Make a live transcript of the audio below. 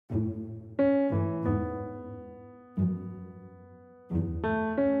Hello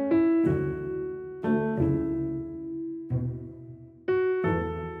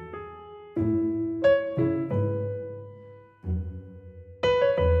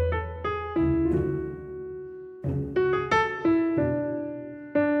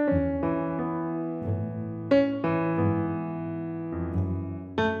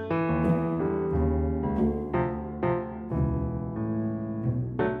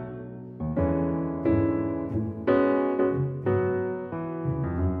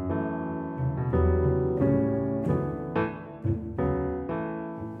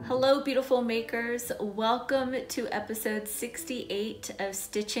beautiful makers, welcome to episode 68 of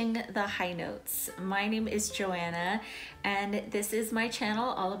Stitching the High Notes. My name is Joanna and this is my channel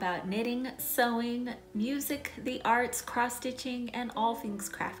all about knitting, sewing, music, the arts, cross-stitching, and all things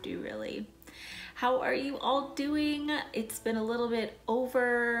crafty really. How are you all doing? It's been a little bit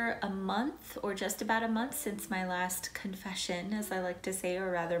over a month or just about a month since my last confession, as I like to say,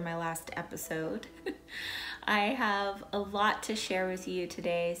 or rather my last episode. I have a lot to share with you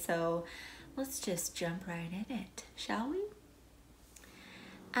today, so let's just jump right in it, shall we?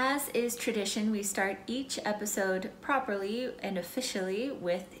 As is tradition, we start each episode properly and officially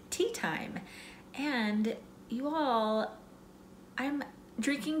with tea time. And you all, I'm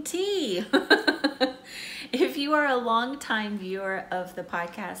drinking tea. If you are a longtime viewer of the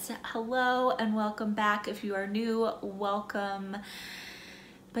podcast, hello and welcome back. If you are new, welcome.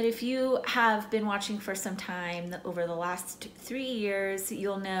 But if you have been watching for some time, over the last 3 years,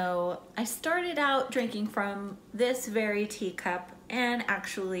 you'll know I started out drinking from this very teacup and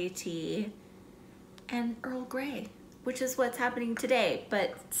actually tea and Earl Grey, which is what's happening today.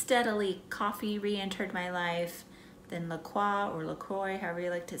 But steadily, coffee re-entered my life, then La Croix or LaCroix, however you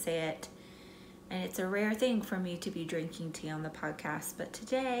like to say it. And it's a rare thing for me to be drinking tea on the podcast, but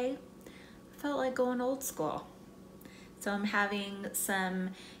today I felt like going old school. So I'm having some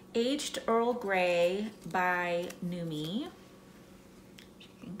aged Earl Grey by Numi, which you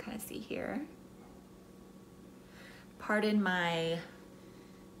can kind of see here. Pardon my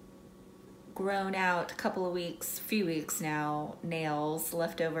grown out few weeks now, nails,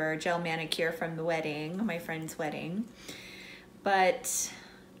 leftover gel manicure from the wedding, my friend's wedding. But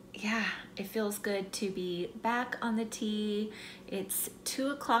yeah, it feels good to be back on the tea. It's 2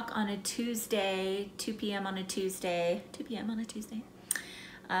 o'clock on a Tuesday, 2 p.m. on a Tuesday, 2 p.m. on a Tuesday,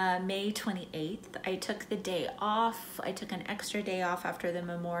 May 28th. I took the day off. I took an extra day off after the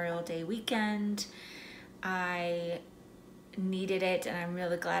Memorial Day weekend. I needed it and I'm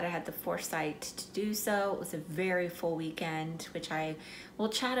really glad I had the foresight to do so. It was a very full weekend, which I will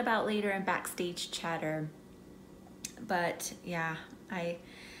chat about later in backstage chatter. But yeah,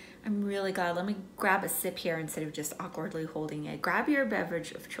 I'm really glad. Let me grab a sip here instead of just awkwardly holding it. Grab your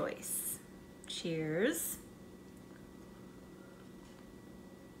beverage of choice. Cheers.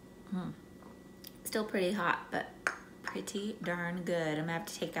 Still pretty hot, but pretty darn good. I'm gonna have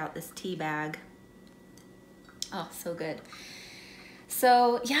to take out this tea bag. Oh, so good.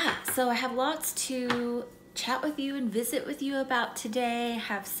 So yeah, so I have lots to chat with you and visit with you about today. I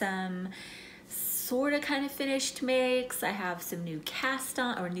have some sort of kind of finished makes. I have some new cast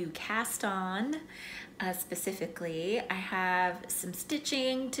on specifically. I have some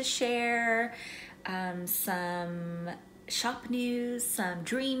stitching to share, some shop news, some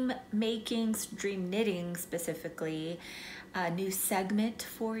dream makings, dream knitting specifically, a new segment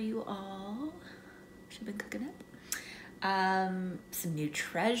for you all, which I've been cooking up, some new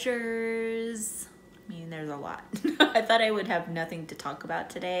treasures. I mean, there's a lot. I thought I would have nothing to talk about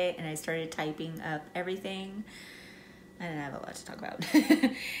today, and I started typing up everything. I didn't have a lot to talk about.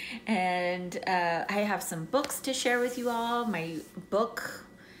 And I have some books to share with you all. My book,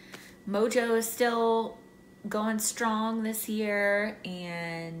 Mojo, is still going strong this year.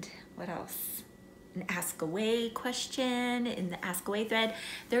 And what else? An Ask Away question in the Ask Away thread.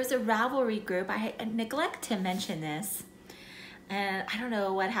 There's a Ravelry group. I neglect to mention this. And I don't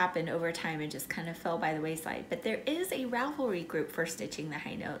know what happened over time, it just kind of fell by the wayside. But there is a Ravelry group for Stitching the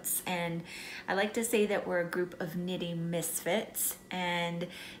High Notes. And I like to say that we're a group of knitting misfits. And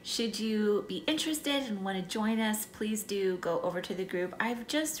should you be interested and want to join us, please do go over to the group. I've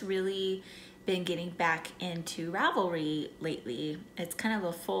just really been getting back into Ravelry lately. It's kind of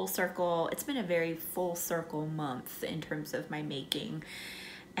a full circle. It's been a very full circle month in terms of my making.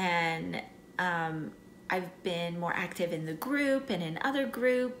 And I've been more active in the group and in other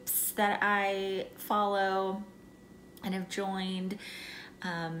groups that I follow and have joined.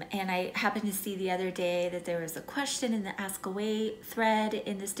 And I happened to see the other day that there was a question in the Ask Away thread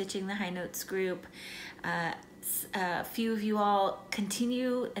in the Stitching the High Notes group. a few of you all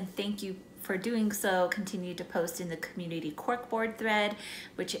continue, and thank you for doing so, continue to post in the community corkboard thread,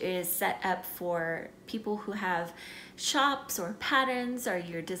 which is set up for people who have shops or patterns, or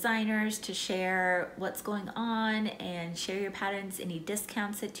your designers, to share what's going on and share your patterns, any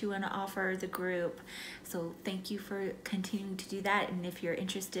discounts that you want to offer the group. So thank you for continuing to do that, and if you're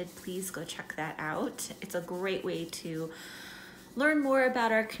interested, please go check that out. It's a great way to learn more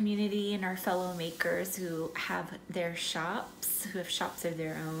about our community and our fellow makers who have their shops, who have shops of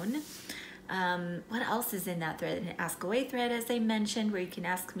their own. What else is in that thread? An Ask Away thread, as I mentioned, where you can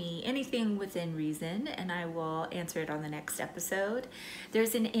ask me anything within reason and I will answer it on the next episode.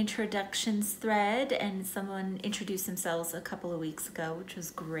 There's an introductions thread, and someone introduced themselves a couple of weeks ago, which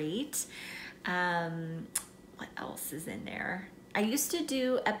was great. What else is in there? I used to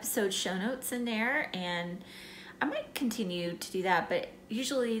do episode show notes in there, and I might continue to do that, but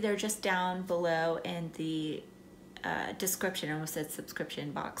usually they're just down below in the description. I almost said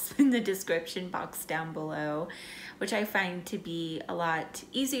subscription box. In the description box down below, which I find to be a lot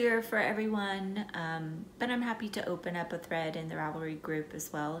easier for everyone, but I'm happy to open up a thread in the Ravelry group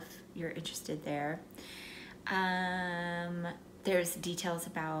as well if you're interested there. There's details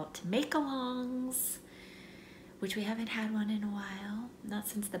about make-alongs, which we haven't had one in a while, not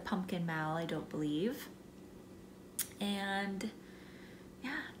since the pumpkin mal, I don't believe. And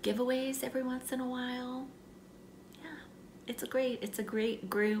yeah, giveaways every once in a while. It's a great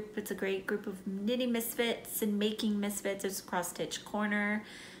group. It's a great group of knitting misfits and making misfits. There's a cross stitch corner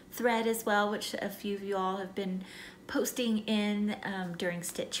thread as well, which a few of you all have been posting in during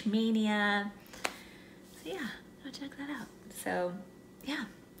StitchMaynia. So yeah, go check that out. So yeah,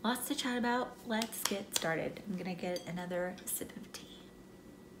 lots to chat about. Let's get started. I'm gonna get another sip of tea.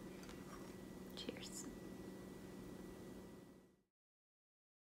 Cheers.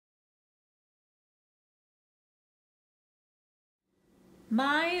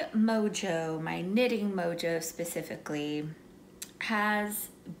 My Mojo, my knitting Mojo specifically, has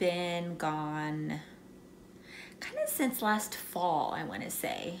been gone kind of since last fall, I want to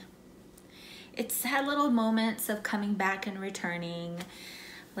say. It's had little moments of coming back and returning.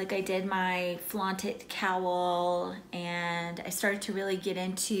 Like I did my Flaunted Cowl, and I started to really get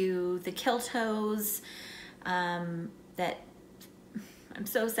into the kiltos that I'm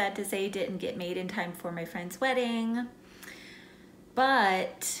so sad to say didn't get made in time for my friend's wedding.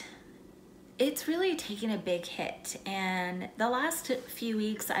 But it's really taken a big hit, and the last few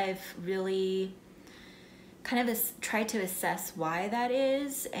weeks I've really kind of tried to assess why that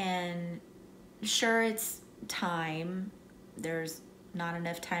is. And sure, it's time. There's not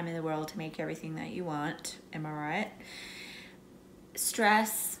enough time in the world to make everything that you want, am I right?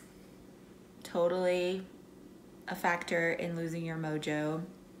 Stress, totally a factor in losing your mojo.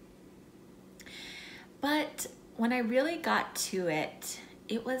 But when I really got to it,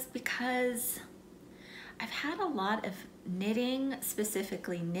 it was because I've had a lot of knitting,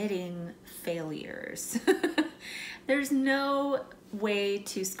 specifically knitting failures. There's no way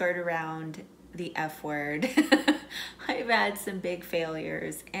to skirt around the F word. I've had some big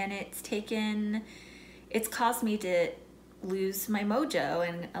failures, and it's caused me to lose my mojo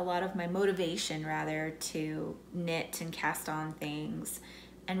and a lot of my motivation, rather, to knit and cast on things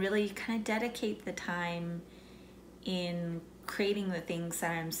and really kind of dedicate the time in creating the things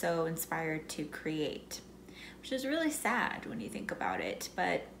that I'm so inspired to create, which is really sad when you think about it.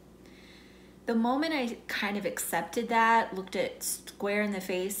 But the moment I kind of accepted that, looked it square in the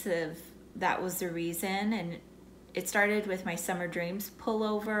face of that was the reason, and it started with my Summer Dreams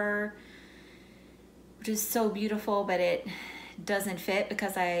pullover, which is so beautiful, but it doesn't fit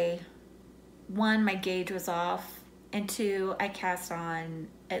because one, my gauge was off, and two, I cast on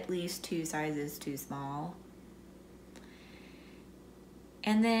at least 2 sizes too small.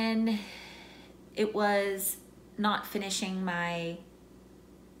 And then it was not finishing my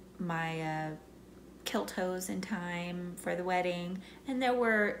kilt hose in time for the wedding, and there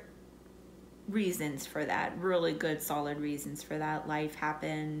were reasons for that, really good solid reasons for that. Life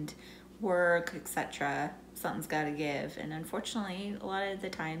happened, work, etc. Something's got to give, and unfortunately a lot of the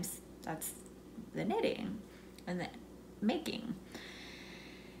times that's the knitting and the making.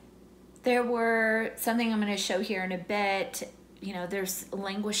 There were something I'm going to show here in a bit. You know, there's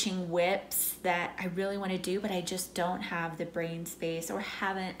languishing whips that I really want to do, but I just don't have the brain space, or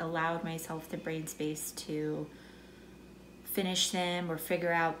haven't allowed myself the brain space to finish them or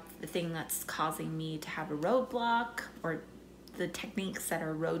figure out the thing that's causing me to have a roadblock, or the techniques that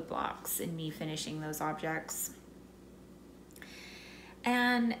are roadblocks in me finishing those objects.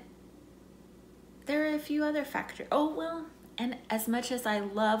 And there are a few other factors. Oh, well, and as much as I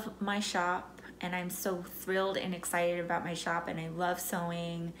love my shop and I'm so thrilled and excited about my shop, and I love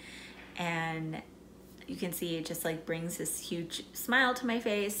sewing, and you can see it just like brings this huge smile to my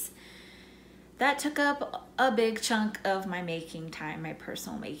face. That took up a big chunk of my making time, my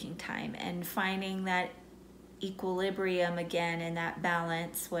personal making time, and finding that equilibrium again and that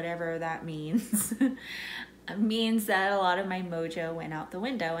balance, whatever that means, means that a lot of my mojo went out the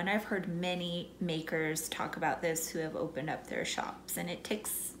window. And I've heard many makers talk about this who have opened up their shops, and it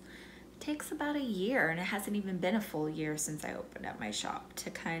takes about a year, and it hasn't even been a full year since I opened up my shop, to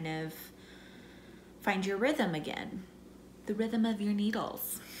kind of find your rhythm again, the rhythm of your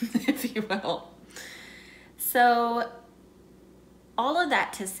needles, if you will. So all of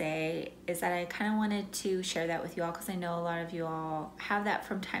that to say is that I kind of wanted to share that with you all, because I know a lot of you all have that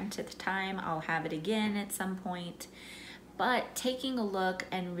from time to time. I'll have it again at some point, but taking a look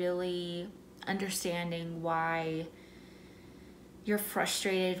and really understanding why you're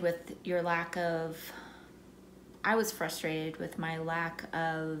frustrated with your lack of, I was frustrated with my lack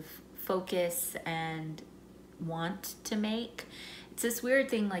of focus and want to make. It's this weird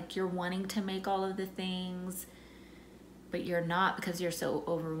thing, like you're wanting to make all of the things, but you're not, because you're so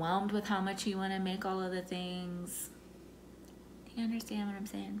overwhelmed with how much you want to make all of the things. Do you understand what I'm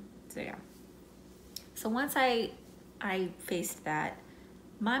saying? So yeah. So once I faced that,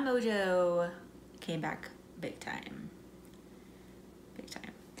 my mojo came back big time. Big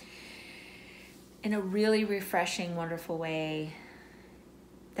time. In a really refreshing, wonderful way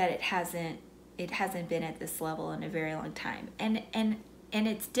that it hasn't been at this level in a very long time. And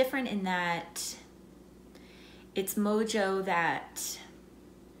it's different in that it's mojo that,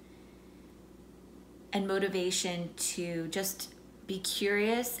 and motivation to just be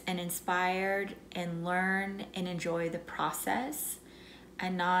curious and inspired and learn and enjoy the process,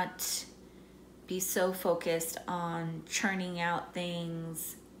 and not be so focused on churning out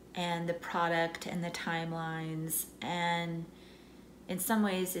things and the product and the timelines. And in some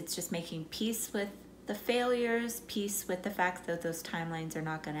ways it's just making peace with the failures, peace with the fact that those timelines are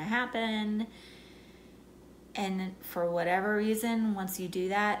not going to happen. And for whatever reason, once you do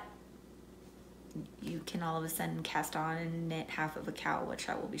that, you can all of a sudden cast on and knit half of a cowl, which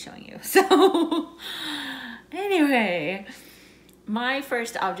I will be showing you. So anyway, my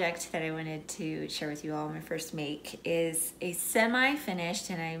first object that I wanted to share with you all, my first make, is a semi-finished,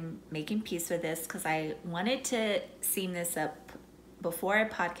 and I'm making peace with this because I wanted to seam this up before I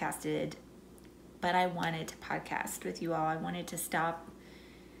podcasted, but I wanted to podcast with you all. I wanted to stop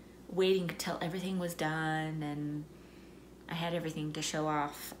waiting until everything was done and I had everything to show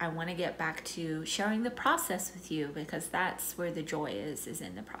off. I want to get back to sharing the process with you, because that's where the joy is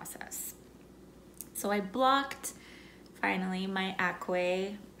in the process. So I blocked finally my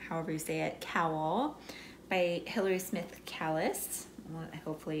Aeque, however you say it, Cowl by Hilary Smith Callis.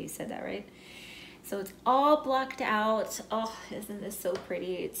 Hopefully you said that right. So it's all blocked out. Oh, isn't this so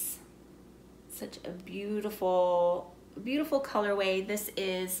pretty? It's such a beautiful, beautiful colorway. This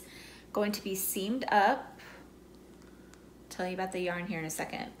is going to be seamed up. I'll tell you about the yarn here in a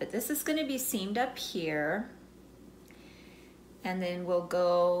second, but this is going to be seamed up here, and then we'll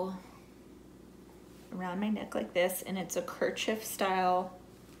go around my neck like this, and it's a kerchief style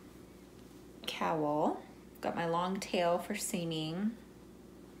cowl. Got my long tail for seaming.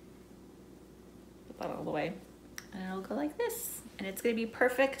 Put that all the way, and it'll go like this, and it's going to be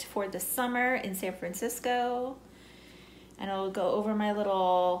perfect for the summer in San Francisco. And it'll go over my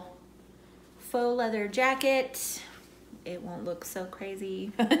little faux leather jacket. It won't look so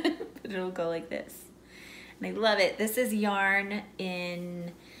crazy, but it'll go like this. And I love it. This is yarn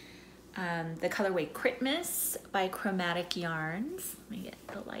in the colorway Critmas by Chromatic Yarns. Let me get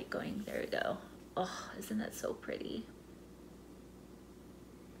the light going. There we go. Oh, isn't that so pretty?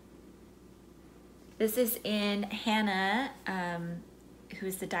 This is in Hannah, who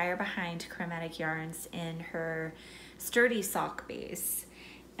is the dyer behind Chromatic Yarns, in her sturdy sock base.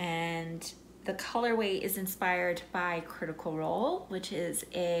 And the colorway is inspired by Critical Role, which is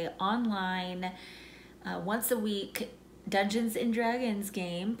a online once a week Dungeons and Dragons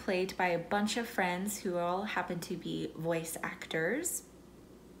game played by a bunch of friends who all happen to be voice actors.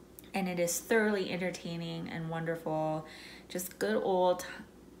 And it is thoroughly entertaining and wonderful. Just good old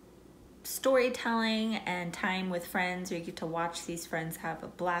storytelling and time with friends where you get to watch these friends have a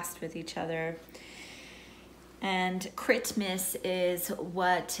blast with each other. And Critmas is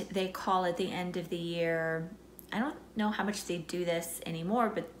what they call at the end of the year. I don't know how much they do this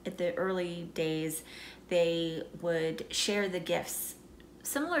anymore, but at the early days, they would share the gifts,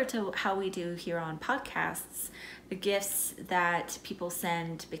 similar to how we do here on podcasts, the gifts that people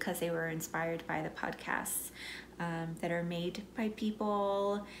send because they were inspired by the podcasts that are made by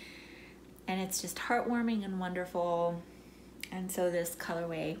people. and it's just heartwarming and wonderful. And so this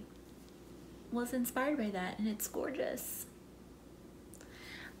colorway was inspired by that, and it's gorgeous.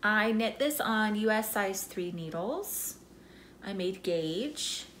 I knit this on US size 3 needles. I made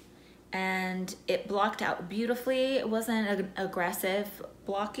gauge, and it blocked out beautifully. It wasn't an aggressive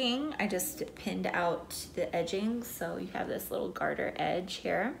blocking. I just pinned out the edging, so you have this little garter edge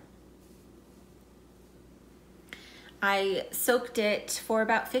here. I soaked it for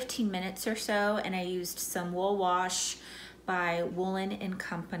about 15 minutes or so, and I used some wool wash by Woolin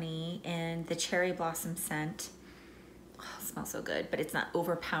Co in the cherry blossom scent. Oh, it smells so good, but it's not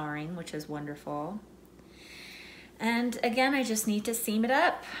overpowering, which is wonderful. And again, I just need to seam it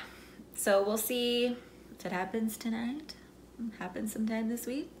up. So we'll see if it happens tonight. It happens sometime this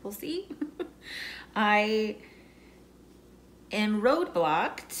week. We'll see. I am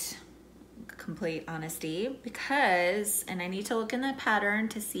roadblocked, complete honesty, because, and I need to look in the pattern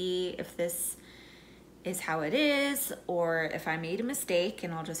to see if this is how it is or if I made a mistake,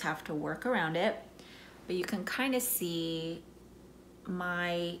 and I'll just have to work around it. But you can kind of see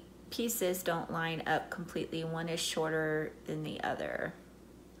my pieces don't line up completely. One is shorter than the other.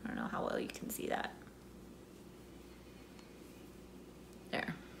 I don't know how well you can see that.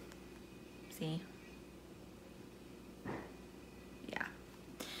 There. See? Yeah.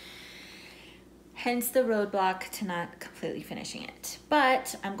 Hence the roadblock to not completely finishing it.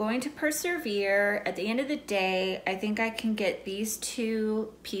 But I'm going to persevere. At the end of the day, I think I can get these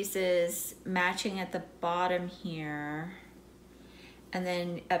two pieces matching at the bottom here. And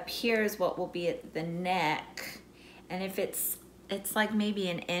then up here is what will be at the neck. And if it's like maybe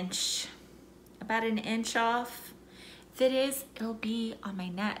an inch, about an inch off. If it is, it'll be on my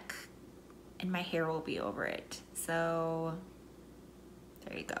neck and my hair will be over it. So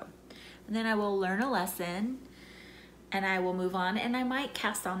there you go. And then I will learn a lesson and I will move on, and I might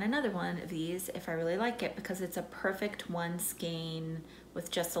cast on another one of these if I really like it, because it's a perfect one skein with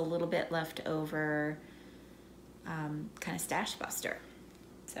just a little bit left over, kind of stash buster.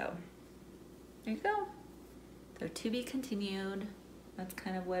 So there you go. So to be continued. That's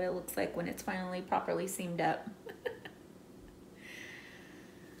kind of what it looks like when it's finally properly seamed up.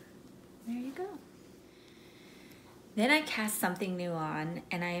 There you go. Then I cast something new on,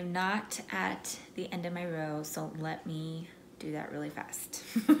 and I am not at the end of my row, so let me do that really fast.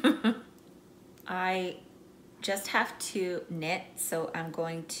 I just have to knit, so I'm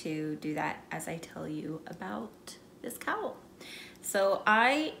going to do that as I tell you about this cowl. So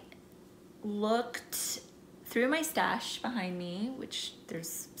I looked through my stash behind me, which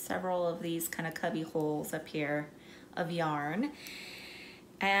there's several of these kind of cubby holes up here of yarn,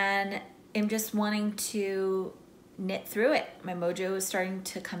 and I'm just wanting to knit through it. My mojo is starting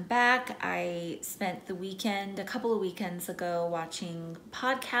to come back. I spent the weekend, a couple of weekends ago, watching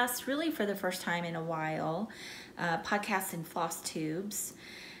podcasts, really for the first time in a while, podcasts in FlossTubes,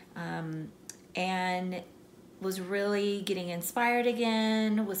 and was really getting inspired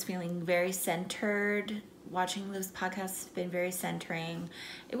again, was feeling very centered. Watching those podcasts has been very centering.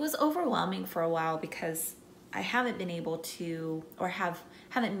 It was overwhelming for a while because I haven't been able to, or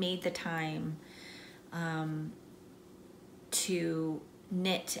haven't made the time to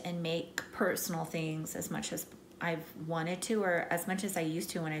knit and make personal things as much as I've wanted to, or as much as I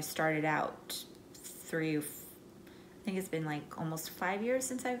used to when I started out I think it's been like almost 5 years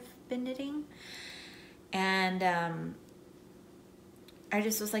since I've been knitting. And I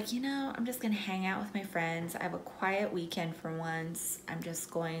just was like, you know, I'm just gonna hang out with my friends. I have a quiet weekend for once. I'm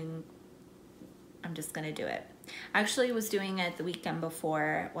just gonna do it. I actually was doing it the weekend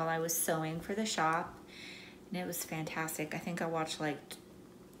before while I was sewing for the shop, and it was fantastic. I think I watched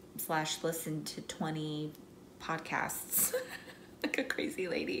 / listened to 20 podcasts like a crazy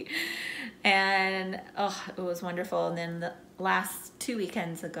lady, and oh, it was wonderful. And then the last 2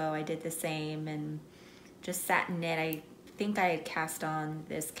 weekends ago I did the same and just sat and knit. I think I had cast on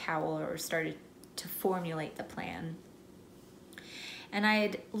this cowl or started to formulate the plan. And I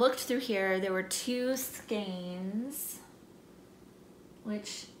had looked through here, there were 2 skeins,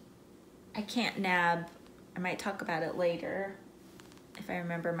 which I can't nab. I might talk about it later if I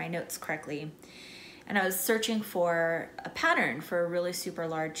remember my notes correctly. And I was searching for a pattern for a really super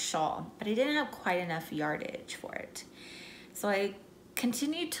large shawl, but I didn't have quite enough yardage for it. So I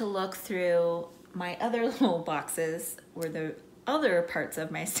continued to look through my other little boxes where the other parts of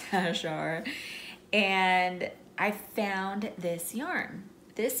my stash are, and I found this yarn.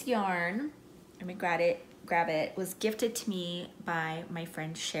 This yarn, let me grab it, was gifted to me by my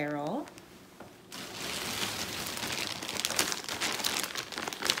friend Cheryl.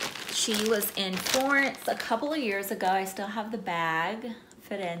 She was in Florence a couple of years ago. I still have the bag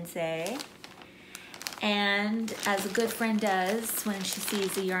Firenze. And as a good friend does, when she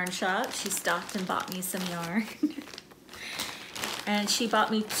sees a yarn shop, she stopped and bought me some yarn. And she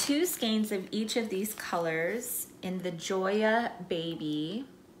bought me 2 skeins of each of these colors in the Gioia Baby,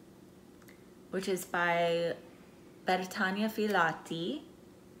 which is by Bertagna Filati.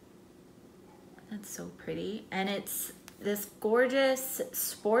 That's so pretty. And it's this gorgeous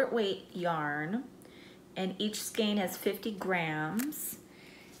sport weight yarn, and each skein has 50 grams,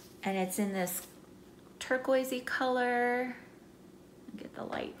 and it's in this turquoisey color. Get the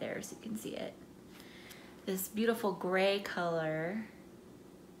light there so you can see it. This beautiful gray color.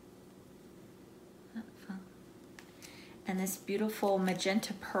 And this beautiful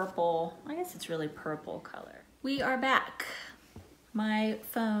magenta purple, I guess it's really purple color. We are back. My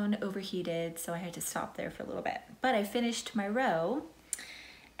phone overheated, so I had to stop there for a little bit. But I finished my row,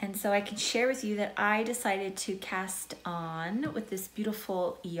 and so I can share with you that I decided to cast on with this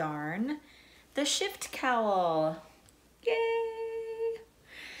beautiful yarn, the Shift Cowl. Yay!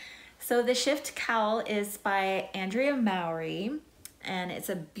 So the Shift Cowl is by Andrea Mowry, and it's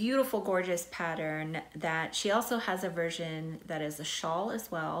a beautiful, gorgeous pattern that she also has a version that is a shawl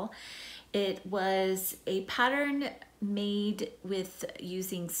as well. It was a pattern made with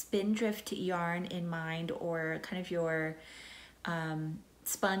using spindrift yarn in mind, or kind of your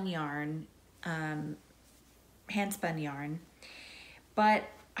spun yarn, hand spun yarn. But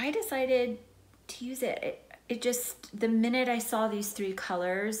I decided to use it. It just, the minute I saw these 3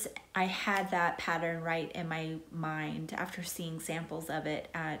 colors, I had that pattern right in my mind after seeing samples of it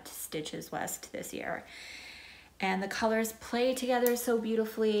at Stitches West this year. And the colors play together so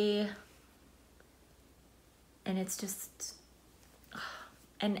beautifully. And it's just,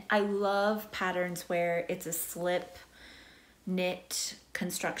 and I love patterns where it's a slip knit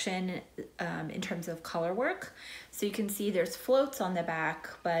construction in terms of color work. So you can see there's floats on the back,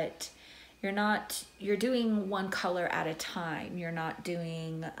 but you're doing 1 color at a time. You're not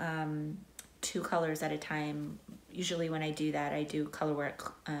doing 2 colors at a time. Usually when I do that, I do color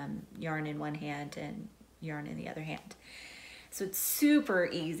work, yarn in one hand and yarn in the other hand. So it's super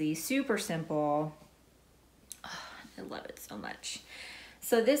easy, super simple. Oh, I love it so much.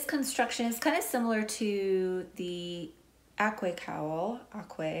 So this construction is kind of similar to the Aeque Cowl,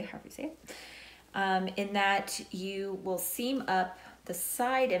 Aeque, however you say it, in that you will seam up the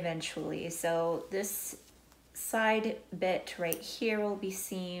side eventually. So this side bit right here will be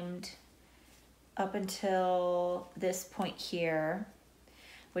seamed up until this point here,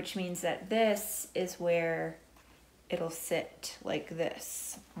 which means that this is where it'll sit like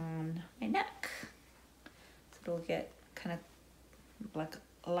this on my neck. So it'll get kind of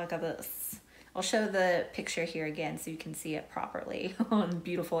like this. I'll show the picture here again so you can see it properly on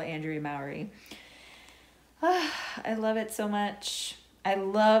beautiful Andrea Mowry. I love it so much. I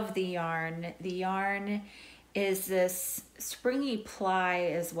love the yarn. The yarn is this springy ply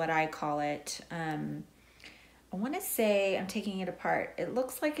is what I call it. I want to say, I'm taking it apart, it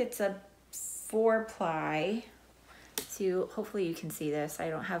looks like it's a 4-ply. So hopefully you can see this. I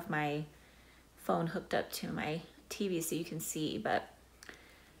don't have my phone hooked up to my TV so you can see, but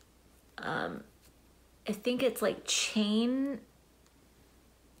I think it's like chain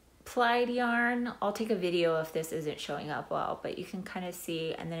plied yarn. I'll take a video if this isn't showing up well, but you can kind of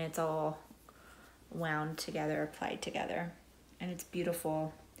see, and then it's all wound together, applied together, and it's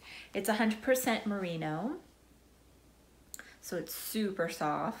beautiful. It's 100% merino, so it's super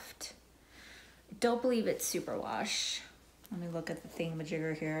soft. I don't believe it's superwash. Let me look at the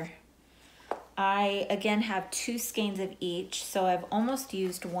thingamajigger here. I again have 2 skeins of each, so I've almost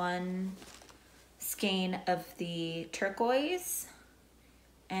used 1 skein of the turquoise,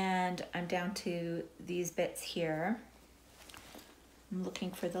 and I'm down to these bits here. I'm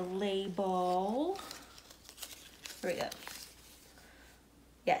looking for the label. Here we go.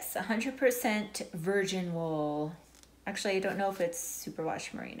 Yes, 100% virgin wool. Actually, I don't know if it's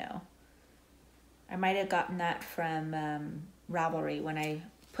superwash merino. I might have gotten that from Ravelry when I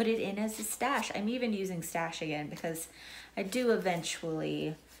put it in as a stash. I'm even using stash again because I do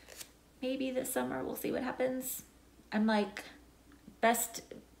eventually, maybe this summer, we'll see what happens. I'm like, best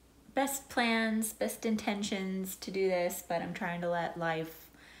plans, best intentions to do this, but I'm trying to let life,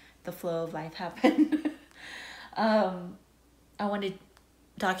 the flow of life happen. I want to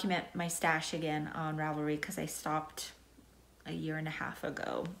document my stash again on Ravelry because I stopped a 1.5 years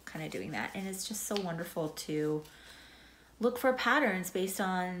ago kind of doing that, and it's just so wonderful to look for patterns based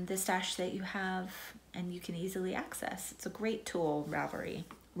on the stash that you have and you can easily access. It's a great tool, Ravelry.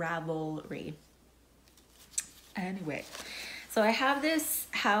 Anyway, So I have this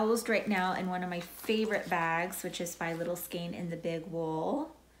housed right now in one of my favorite bags, which is by Little Skein in the Big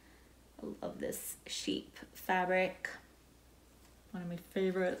Wool. I love this sheep fabric, one of my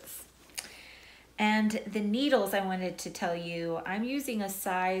favorites. And the needles, I wanted to tell you, I'm using a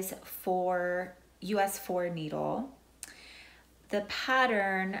size 4, US 4 needle. The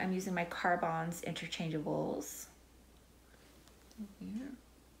pattern, I'm using my Carbons interchangeables.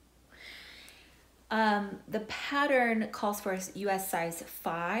 The pattern calls for a US size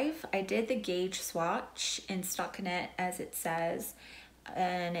 5. I did the gauge swatch in stockinette as it says,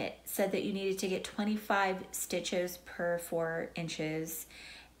 and it said that you needed to get 25 stitches per 4 inches.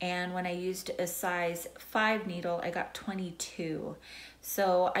 And when I used a size 5 needle, I got 22.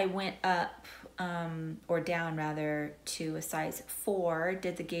 So I went up, or down rather, to a size 4,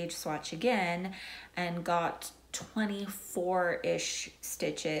 did the gauge swatch again, and got 24-ish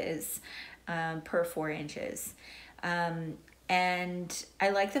stitches per 4 inches. And I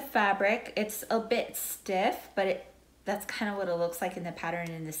like the fabric. It's a bit stiff, but that's kind of what it looks like in the pattern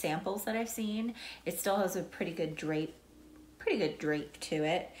in the samples that I've seen. It still has a pretty good drape to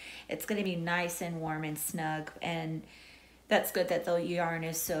it. It's going to be nice and warm and snug, and that's good that the yarn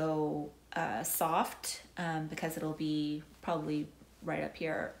is so soft, because it'll be probably right up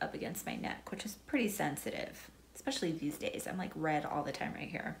here up against my neck, which is pretty sensitive, especially these days. I'm like red all the time right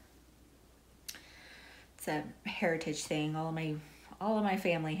here. It's a heritage thing. All of my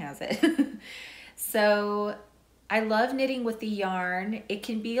family has it. So I love knitting with the yarn. It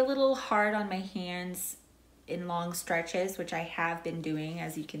can be a little hard on my hands in long stretches, which I have been doing.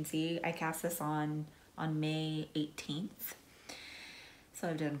 As you can see, I cast this on May 18th. So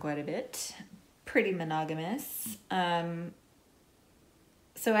I've done quite a bit. Pretty monogamous.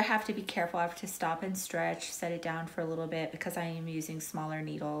 So I have to be careful. I have to stop and stretch, set it down for a little bit because I am using smaller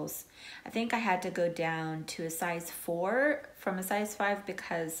needles. I think I had to go down to a size 4 from a size 5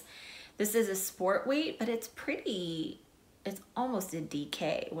 because this is a sport weight, but it's almost a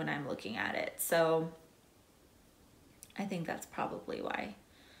DK when I'm looking at it. So I think that's probably why.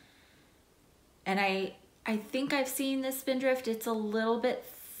 And I think I've seen this spindrift. It's a little bit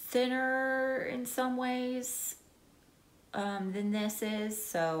thinner in some ways than this is,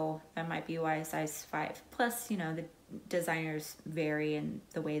 so that might be why size 5. Plus, you know, the designers vary in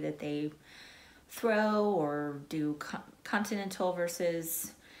the way that they throw or do continental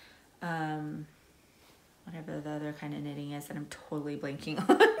versus whatever the other kind of knitting is that I'm totally blanking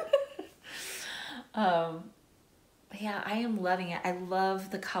on. But yeah, I am loving it. I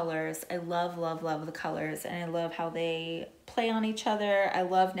love the colors. I love the colors, and I love how they play on each other. I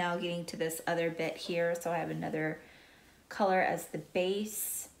love now getting to this other bit here, so I have another color as the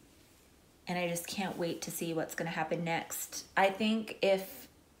base, and I just can't wait to see what's going to happen next. I think if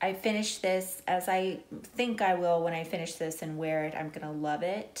I finish this, as I think I will when I finish this and wear it, I'm going to love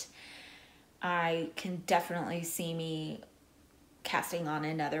it. I can definitely see me casting on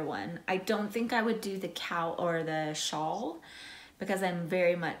another one. I don't think I would do the cowl or the shawl because I'm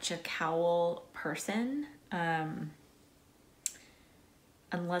very much a cowl person,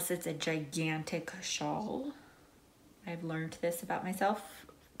 unless it's a gigantic shawl. I've learned this about myself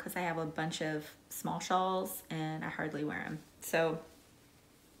because I have a bunch of small shawls and I hardly wear them. So,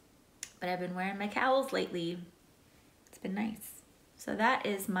 but I've been wearing my cowls lately. It's been nice. So that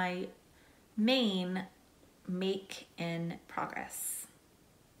is my main make in progress,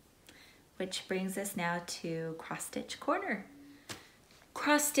 which brings us now to cross stitch corner.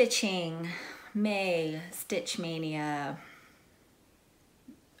 Cross stitching, May, StitchMaynia.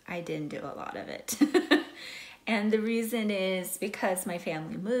 I didn't do a lot of it. And the reason is because my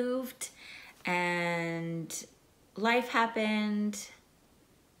family moved and life happened,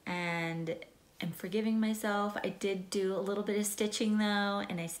 and I'm forgiving myself. I did do a little bit of stitching though,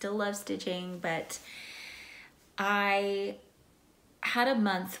 and I still love stitching, but I had a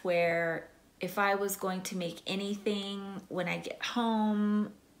month where if I was going to make anything when I get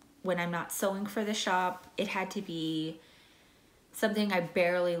home, when I'm not sewing for the shop, it had to be something I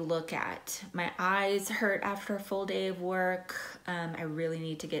barely look at. My eyes hurt after a full day of work. I really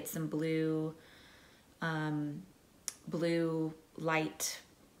need to get some blue light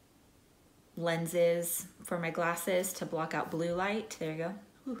lenses for my glasses to block out blue light. There you go.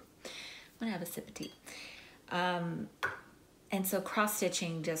 Ooh, I'm gonna have a sip of tea. And so cross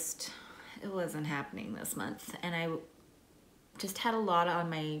stitching just, it wasn't happening this month. And I just had a lot on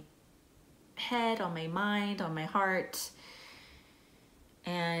my head, on my mind, on my heart.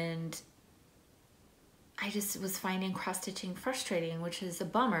 And I just was finding cross stitching frustrating, which is a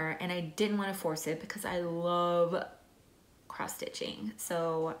bummer. And I didn't want to force it because I love cross stitching.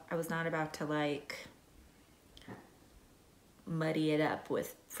 So I was not about to like muddy it up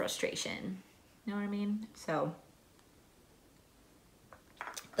with frustration. You know what I mean? So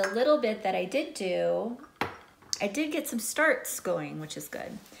the little bit that I did do, I did get some starts going, which is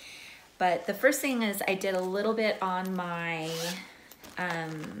good. But the first thing is I did a little bit on my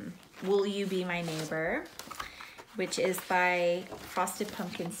Will You Be My Neighbor, which is by Frosted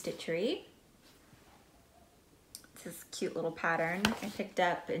Pumpkin Stitchery. It's this cute little pattern I picked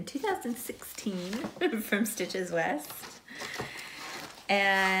up in 2016 from Stitches West.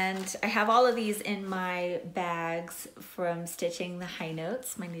 And I have all of these in my bags from stitching the high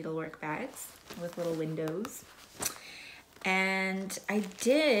notes, my needlework bags with little windows. And I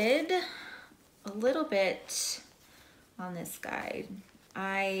did a little bit on this guide.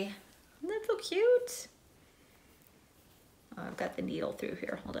 Isn't that so cute? Oh, I've got the needle through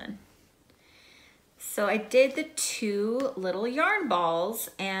here, hold on. So I did the 2 little yarn balls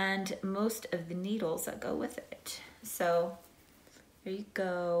and most of the needles that go with it. So there you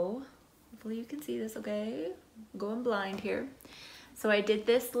go. Hopefully you can see this okay. I'm going blind here. So I did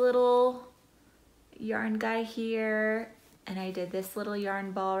this little yarn guy here, and I did this little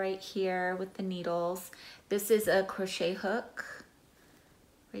yarn ball right here with the needles. This is a crochet hook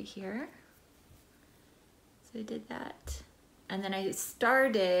right here. So I did that. And then I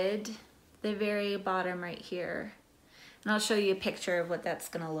started the very bottom right here. And I'll show you a picture of what that's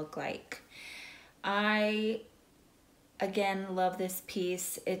gonna look like. I, again, love this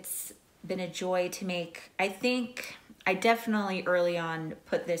piece. It's been a joy to make. I think I definitely early on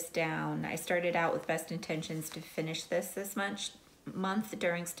put this down. I started out with best intentions to finish this month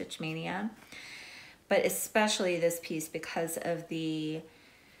during StitchMaynia, but especially this piece because of the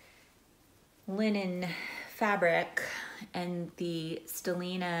linen fabric and the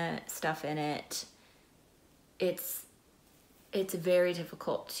stellina stuff in it. It's very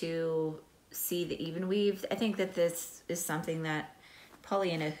difficult to see the even weave. I think that this is something that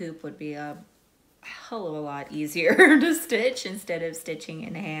probably in a hoop would be a hell of a lot easier to stitch instead of stitching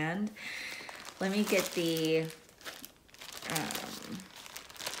in hand. Let me get the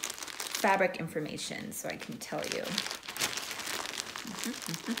fabric information so I can tell you.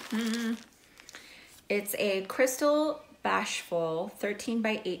 It's a Crystal Bashful 13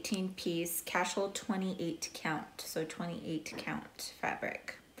 by 18 piece casual 28 count, so 28 count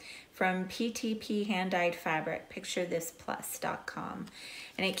fabric from PTP hand-dyed fabric, picturethisplus.com.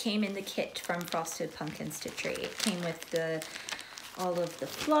 And it came in the kit from Frosted Pumpkin Stitchery. It came with all of the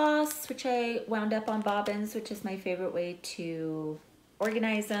floss, which I wound up on bobbins, which is my favorite way to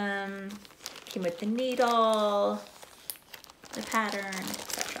organize them. Came with the needle, the pattern,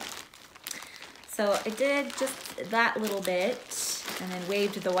 etc. So I did just that little bit and then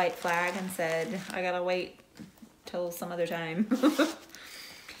waved the white flag and said, I gotta wait till some other time.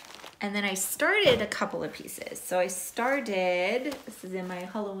 And then I started a couple of pieces. So I started, this is in my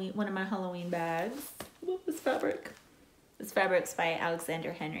Halloween, one of my Halloween bags. What was fabric? This fabric's by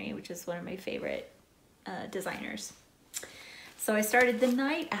Alexander Henry, which is one of my favorite designers. So I started the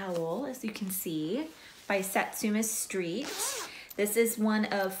Night Owl, as you can see, by Satsuma Street. This is one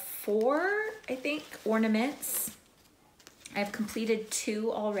of 4, I think, ornaments. I've completed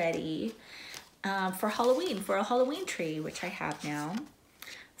 2 already for Halloween, for a Halloween tree, which I have now.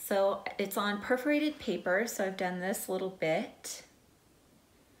 So it's on perforated paper, so I've done this little bit.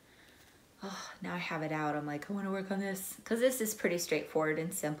 Oh, now I have it out. I'm like, I want to work on this because this is pretty straightforward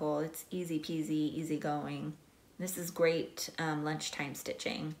and simple. It's easy peasy, easy going. This is great lunchtime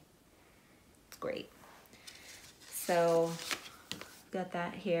stitching. It's great. So got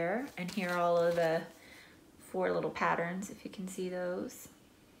that here, and here are all of the 4 little patterns, if you can see those.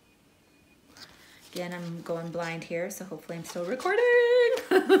 Again, I'm going blind here, so hopefully I'm still recording.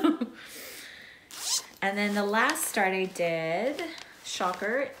 And then the last start I did,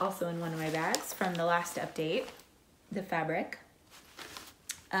 shocker, also in one of my bags from the last update, the fabric,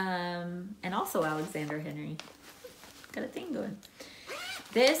 and also Alexander Henry. Got a thing going.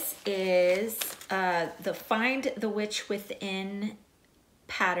 This is the Find the Witch Within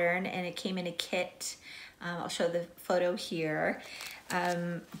pattern, and it came in a kit. I'll show the photo here,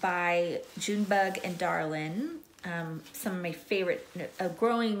 by Junebug and Darlin. Some of my favorite, a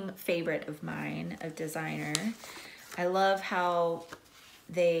growing favorite of mine, a designer. I love how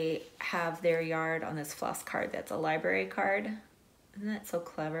they have their yard on this floss card that's a library card. Isn't that so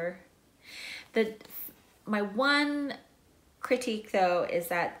clever? My one critique though is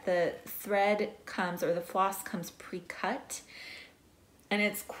that the thread comes, or the floss comes pre-cut, and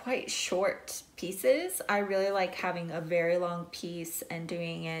it's quite short pieces. I really like having a very long piece and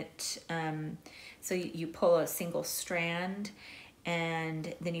doing it so you pull a single strand,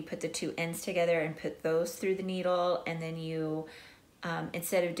 and then you put the two ends together and put those through the needle, and then you,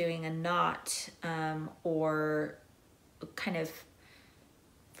 instead of doing a knot or kind of,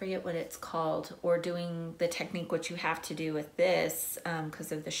 forget what it's called, or doing the technique which you have to do with this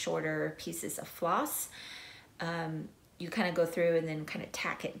because of the shorter pieces of floss, you kind of go through and then kind of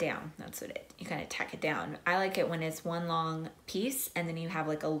tack it down. That's what you kind of tack it down. I like it when it's one long piece and then you have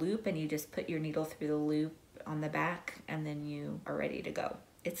like a loop and you just put your needle through the loop on the back and then you are ready to go.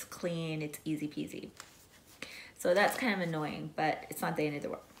 It's clean, it's easy peasy. So that's kind of annoying, but it's not the end of the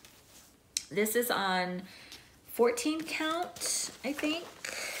world. This is on 14 count, I think,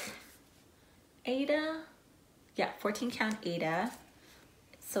 Aeque. Yeah, 14 count Aeque.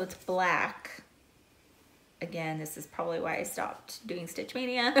 So it's black. Again, this is probably why I stopped doing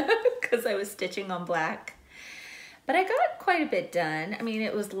StitchMaynia, because I was stitching on black. But I got quite a bit done. I mean,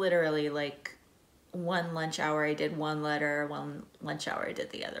 it was literally like one lunch hour I did one letter, one lunch hour I did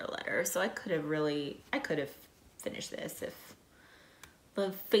the other letter. So I could have finished this if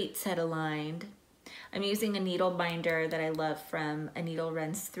the fates had aligned. I'm using a needle binder that I love from A Needle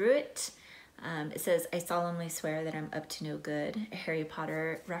Runs Through It. It says, "I solemnly swear that I'm up to no good," a Harry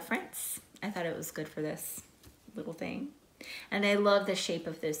Potter reference. I thought it was good for this little thing. And I love the shape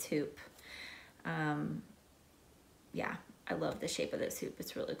of this hoop. Yeah, I love the shape of this hoop.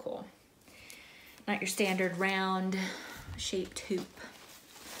 It's really cool. Not your standard round shaped hoop.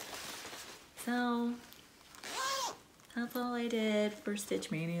 So that's all I did for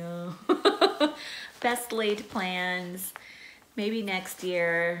StitchMaynia. Best laid plans. Maybe next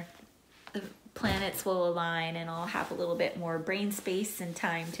year the planets will align and I'll have a little bit more brain space and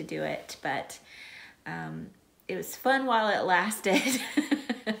time to do it. But it was fun while it lasted.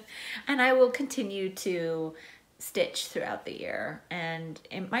 And I will continue to stitch throughout the year. And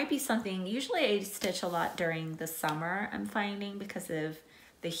it might be something, usually I stitch a lot during the summer, I'm finding, because of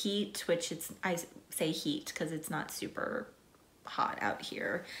the heat, which I say heat because it's not super hot out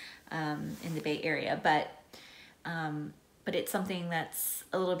here in the Bay Area, but it's something that's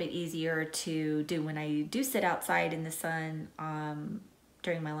a little bit easier to do when I do sit outside in the sun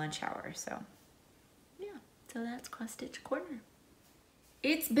during my lunch hour. So yeah, so that's Cross Stitch Corner.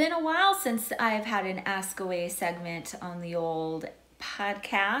 It's been a while since I've had an Ask Away segment on the old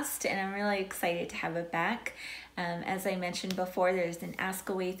podcast, and I'm really excited to have it back. As I mentioned before, there's an Ask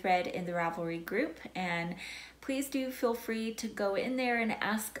Away thread in the Ravelry group, and please do feel free to go in there and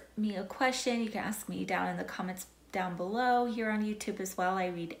ask me a question. You can ask me down in the comments down below here on YouTube as well. I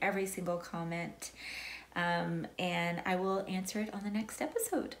read every single comment, and I will answer it on the next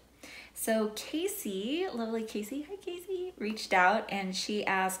episode. So Casey, lovely Casey, hi Casey, reached out and she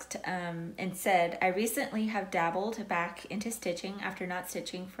asked and said, "I recently have dabbled back into stitching after not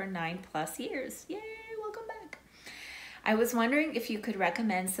stitching for 9+ years. Yay, welcome back. I was wondering if you could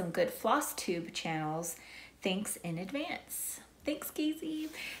recommend some good FlossTube channels. Thanks in advance." Thanks, Casey.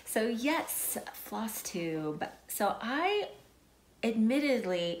 So yes, FlossTube. So I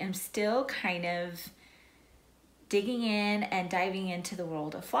admittedly am still kind of digging in and diving into the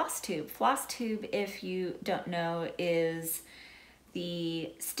world of FlossTube. FlossTube, if you don't know, is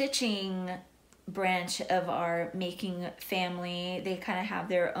the stitching branch of our making family. They kind of have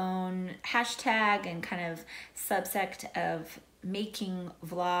their own hashtag and kind of subsect of making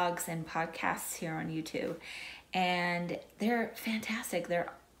vlogs and podcasts here on YouTube. And they're fantastic.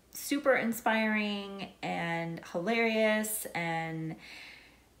 They're super inspiring and hilarious, and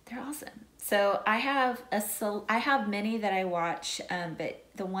they're awesome. So I have many that I watch, but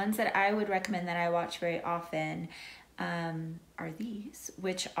the ones that I would recommend that I watch very often are these,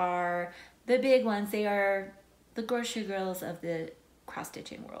 which are the big ones. They are the grocery girls of the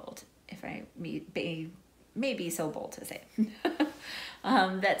cross-stitching world, if I may be so bold to say.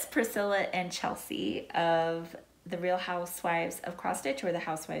 That's Priscilla and Chelsea of the Real Housewives of Cross Stitch, or the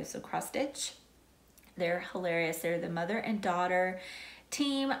Housewives of Cross Stitch. They're hilarious. They're the mother and daughter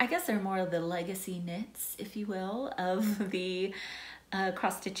team. I guess they're more of the legacy knits, if you will, of the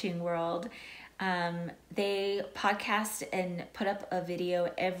cross-stitching world. They podcast and put up a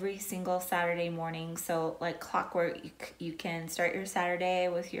video every single Saturday morning. So like clockwork, you can start your Saturday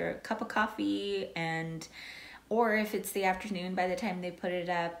with your cup of coffee, or if it's the afternoon, by the time they put it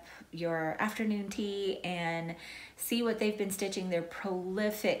up, your afternoon tea, and see what they've been stitching. They're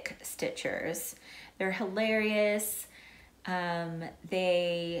prolific stitchers. They're hilarious.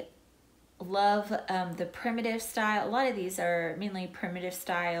 They love the primitive style. A lot of these are mainly primitive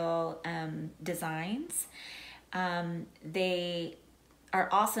style designs. They are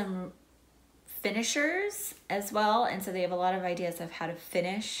awesome finishers as well, and so they have a lot of ideas of how to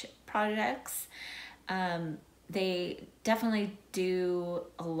finish products. they definitely do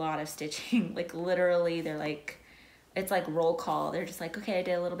a lot of stitching. Like literally they're like, it's like roll call. They're just like, okay, I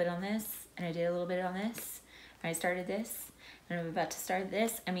did a little bit on this and I did a little bit on this and I started this and I'm about to start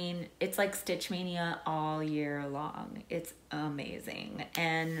this. I mean, it's like StitchMaynia all year long. It's amazing.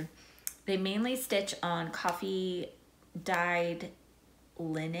 And they mainly stitch on coffee dyed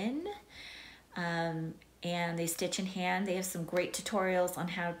linen, and they stitch in hand. They have some great tutorials on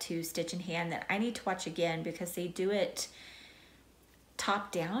how to stitch in hand that I need to watch again because they do it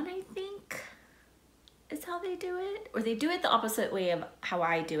top down, I think is how they do it, or they do it the opposite way of how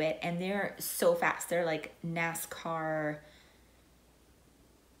I do it, and they're so fast. They're like NASCAR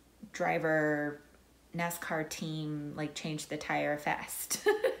driver, NASCAR team, like change the tire fast.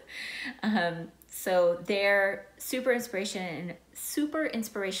 So they're super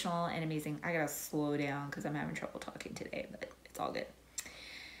inspirational and amazing. I gotta slow down because I'm having trouble talking today, but it's all good.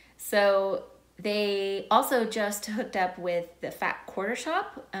 So they also just hooked up with the Fat Quarter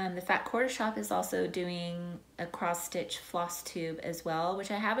Shop. The Fat Quarter Shop is also doing a cross-stitch FlossTube as well,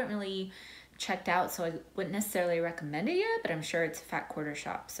 which I haven't really checked out, so I wouldn't necessarily recommend it yet, but I'm sure it's Fat Quarter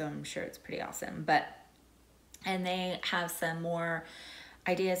Shop, so I'm sure it's pretty awesome. And they have some more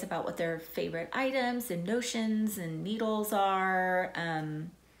ideas about what their favorite items and notions and needles are.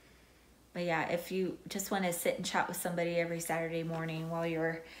 But yeah, if you just want to sit and chat with somebody every Saturday morning while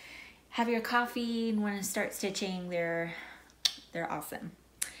you're have your coffee and want to start stitching, they're awesome.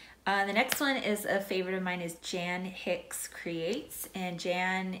 The next one is a favorite of mine, is Jan Hicks Creates, and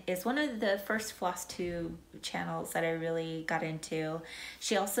Jan is one of the first FlossTube channels that I really got into.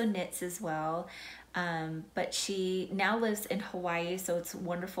 She also knits as well, but she now lives in Hawaii, so it's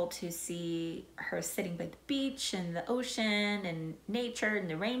wonderful to see her sitting by the beach and the ocean and nature and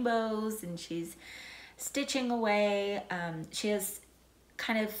the rainbows, and she's stitching away. She has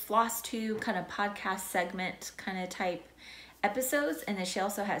kind of FlossTube, kind of podcast segment kind of type episodes, and then she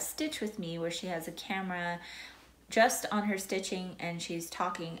also has Stitch With Me, where she has a camera just on her stitching and she's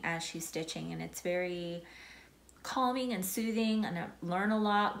talking as she's stitching, and it's very calming and soothing, and I learn a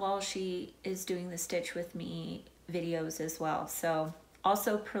lot while she is doing the Stitch With Me videos as well. So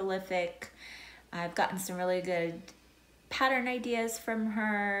also prolific. I've gotten some really good pattern ideas from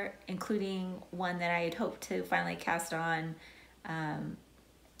her, including one that I had hoped to finally cast on,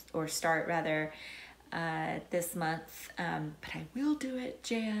 or start rather, this month, but I will do it,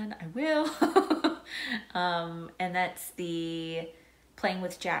 Jan, I will. And that's the Playing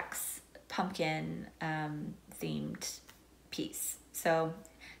with Jack's pumpkin themed piece. So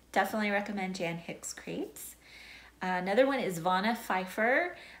definitely recommend Jan Hicks Creates. Another one is Vonna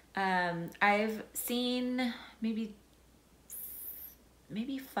Pfeiffer. I've seen maybe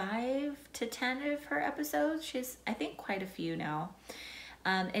 5 to 10 of her episodes. She's, I think, quite a few now.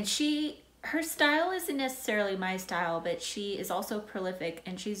 And her style isn't necessarily my style, but she is also prolific,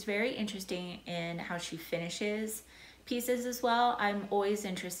 and she's very interesting in how she finishes pieces as well. I'm always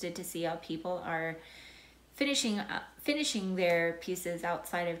interested to see how people are finishing their pieces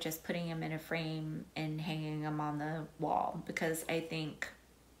outside of just putting them in a frame and hanging them on the wall, because I think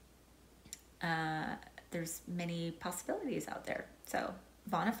there's many possibilities out there. So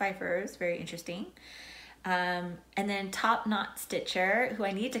Vonna Pfeiffer is very interesting. And then Top Knot Stitcher, who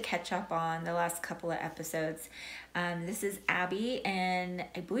I need to catch up on the last couple of episodes. This is Abby, and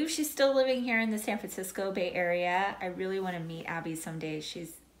I believe she's still living here in the San Francisco Bay Area. I really want to meet Abby someday.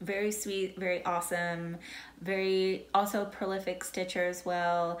 She's very sweet, very awesome, very also prolific stitcher as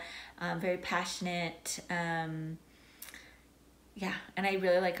well, very passionate. Yeah, and I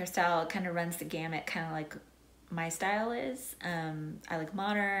really like her style. It kind of runs the gamut, kind of like my style is. I like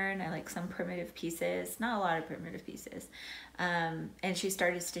modern, I like some primitive pieces, not a lot of primitive pieces. And she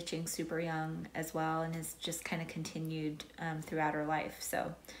started stitching super young as well, and has just kind of continued throughout her life.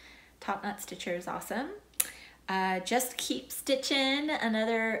 So Top Knot Stitcher is awesome. Just Keep Stitching,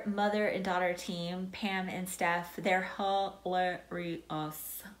 another mother and daughter team, Pam and Steph. They're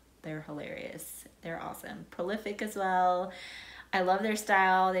hilarious. They're hilarious. They're awesome. Prolific as well. I love their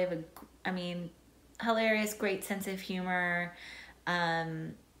style. They have hilarious, great sense of humor.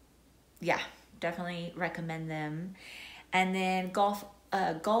 Yeah, definitely recommend them. And then Gulf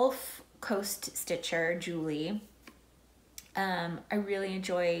Coast Stitcher, Julie. I really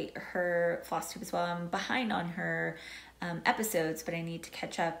enjoy her FlossTube as well. I'm behind on her episodes, but I need to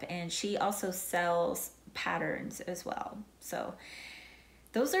catch up. And she also sells patterns as well. So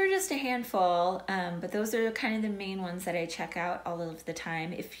those are just a handful, but those are kind of the main ones that I check out all of the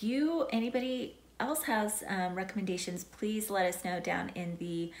time. If anybody else has recommendations, please let us know down in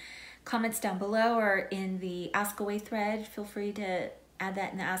the comments down below or in the Ask Away thread. Feel free to add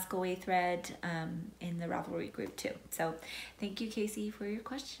that in the Ask Away thread in the Ravelry group too. So thank you, Casey, for your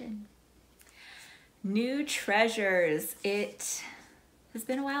question. New treasures. It has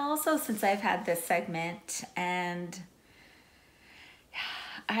been a while also since I've had this segment, and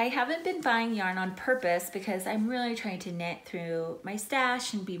I haven't been buying yarn on purpose because I'm really trying to knit through my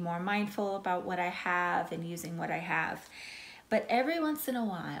stash and be more mindful about what I have and using what I have. But every once in a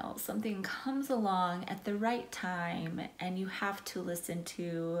while, something comes along at the right time and you have to listen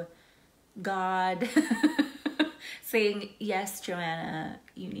to God saying, yes, Joanna,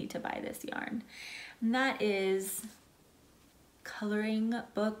 you need to buy this yarn. And that is coloring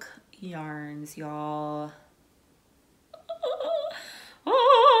book yarns, y'all.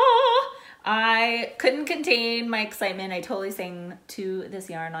 I couldn't contain my excitement. I totally sang to this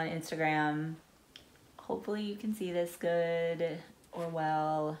yarn on Instagram. Hopefully you can see this good or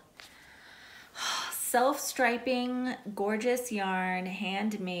well. Self-striping, gorgeous yarn,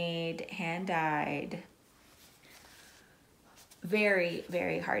 handmade, hand-dyed. Very,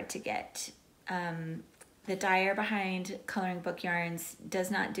 very hard to get. The dyer behind Coloring Book Yarns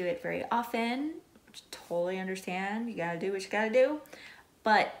does not do it very often, which I totally understand. You gotta do what you gotta do.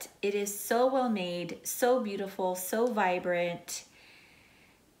 But it is so well made, so beautiful, so vibrant.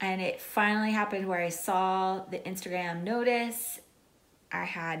 And it finally happened where I saw the Instagram notice. I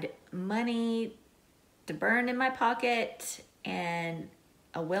had money to burn in my pocket and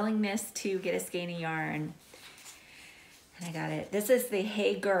a willingness to get a skein of yarn. And I got it. This is the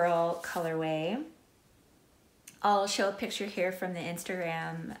Hey Girl colorway. I'll show a picture here from the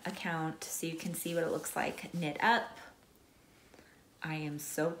Instagram account so you can see what it looks like knit up. I am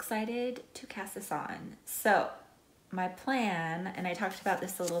so excited to cast this on. So my plan, and I talked about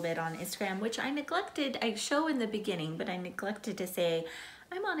this a little bit on Instagram, which I neglected, I show in the beginning, but I neglected to say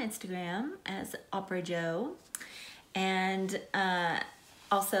I'm on Instagram as Opera Joe, and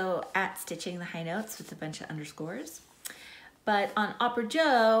also at Stitching the High Notes with a bunch of underscores. But on Opera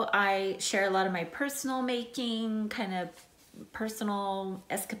Joe, I share a lot of my personal making, kind of personal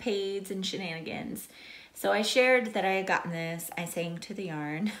escapades and shenanigans. So I shared that I had gotten this. I sang to the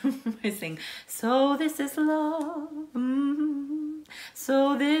yarn. I sang, so this is love.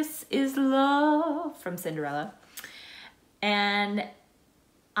 So this is love from Cinderella. And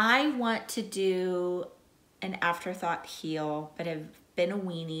I want to do an afterthought heel, but I've been a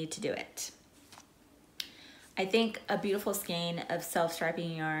weenie to do it. I think a beautiful skein of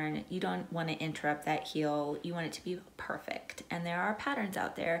self-striping yarn, you don't want to interrupt that heel. You want it to be perfect. And there are patterns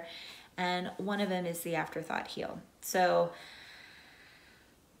out there. And one of them is the afterthought heel. So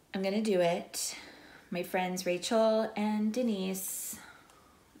I'm gonna do it. My friends Rachel and Denise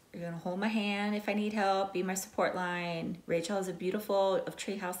are gonna hold my hand if I need help, be my support line. Rachel has a beautiful, of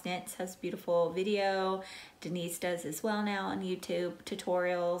Treehouse Knits, has beautiful video. Denise does as well now on YouTube,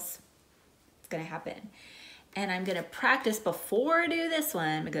 tutorials. It's gonna happen. And I'm gonna practice before I do this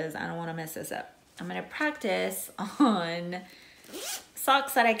one because I don't wanna mess this up. I'm gonna practice on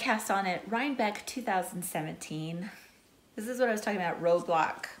socks that I cast on at Rhinebeck 2017. This is what I was talking about,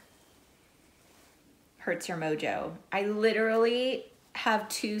 roadblock. Hurts your mojo. I literally have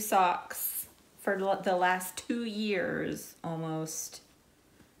 2 socks for the last 2 years almost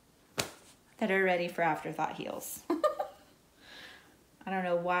that are ready for afterthought heels. I don't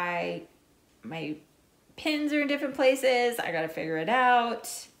know why my pins are in different places. I gotta figure it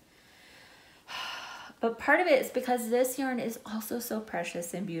out. But part of it is because this yarn is also so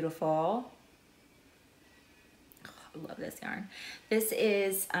precious and beautiful. Oh, I love this yarn. This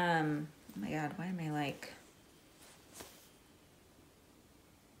is, oh my God, why am I like?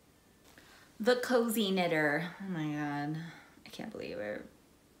 The Cozy Knitter. Oh my God, I can't believe I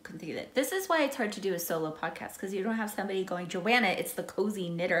couldn't think of it. This is why it's hard to do a solo podcast, because you don't have somebody going, Joanna, it's the Cozy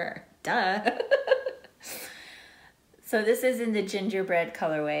Knitter, duh. So this is in the gingerbread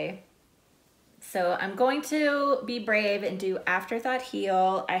colorway. So I'm going to be brave and do afterthought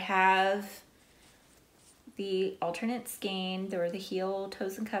heel. I have the alternate skein. There were the heel,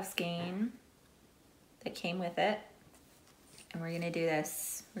 toes, and cuff skein that came with it. And we're gonna do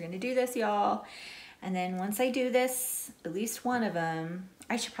this. We're gonna do this, y'all. And then once I do this, at least one of them,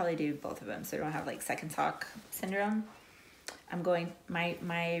 I should probably do both of them so I don't have like second sock syndrome. I'm going,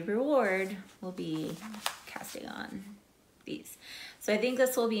 my reward will be casting on these. So I think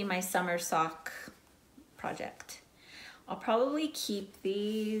this will be my summer sock project. I'll probably keep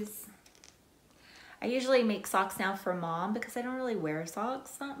these. I usually make socks now for Mom because I don't really wear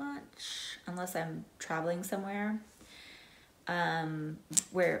socks that much unless I'm traveling somewhere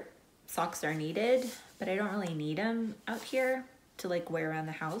where socks are needed, but I don't really need them out here to like wear around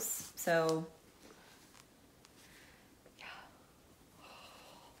the house. So yeah.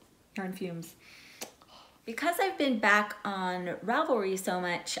 yarn fumes. Because I've been back on Ravelry so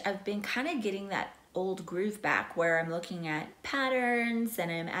much, I've been kind of getting that old groove back where I'm looking at patterns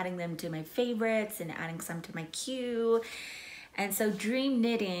and I'm adding them to my favorites and adding some to my queue. And so dream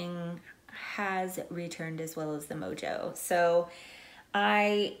knitting has returned as well as the Mojo. So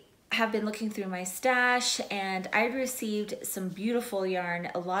I have been looking through my stash and I received some beautiful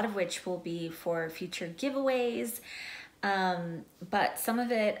yarn, a lot of which will be for future giveaways. But some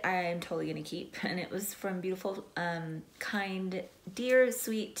of it I'm totally gonna keep, and it was from beautiful, kind, dear,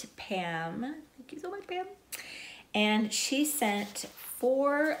 sweet Pam. Thank you so much, Pam. And she sent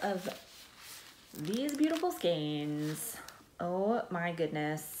 4 of these beautiful skeins. Oh my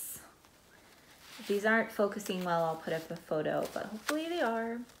goodness. If these aren't focusing well, I'll put up a photo, but hopefully they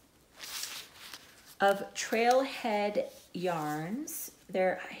are. Of Trailhead yarns.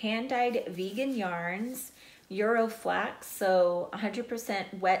 They're hand-dyed vegan yarns. Euroflax, so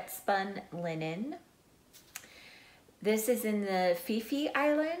 100% wet spun linen. This is in the Fifi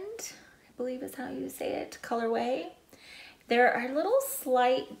Island, I believe is how you say it, colorway. There are little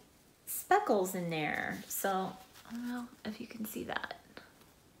slight speckles in there, so I don't know if you can see that,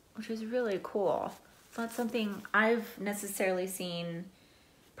 which is really cool. It's not something I've necessarily seen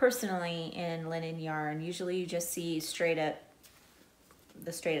personally in linen yarn. Usually you just see the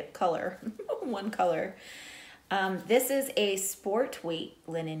straight up color, one color. This is a sport weight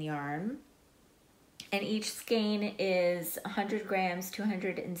linen yarn, and each skein is 100 grams,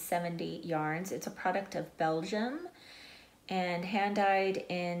 270 yarns. It's a product of Belgium and hand-dyed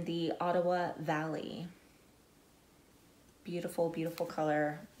in the Ottawa Valley. Beautiful, beautiful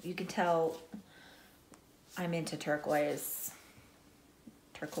color. You can tell I'm into turquoise.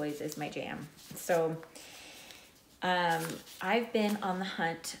 Turquoise is my jam. So I've been on the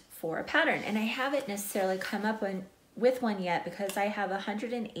hunt for a pattern, and I haven't necessarily come up with one yet because I have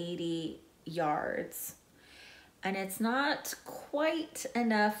 180 yards and it's not quite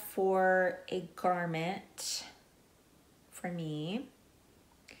enough for a garment for me.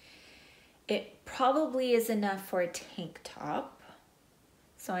 It probably is enough for a tank top,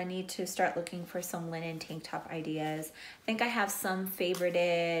 so I need to start looking for some linen tank top ideas. I think I have some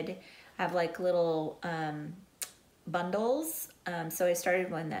favorited. I have like little bundles. So I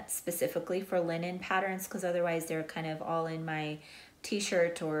started one that's specifically for linen patterns because otherwise they're kind of all in my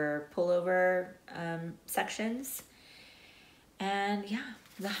t-shirt or pullover sections. And yeah,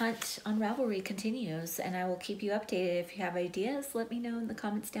 the hunt on Ravelry continues, and I will keep you updated. If you have ideas, let me know in the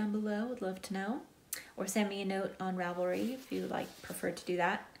comments down below. Would love to know. Or send me a note on Ravelry if you prefer to do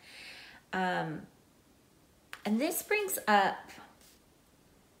that. And this brings up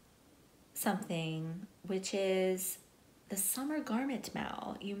something, which is the summer garment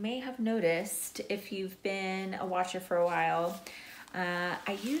mail. You may have noticed if you've been a watcher for a while,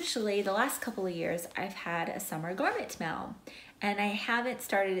 I usually, the last couple of years, I've had a summer garment mail, and I haven't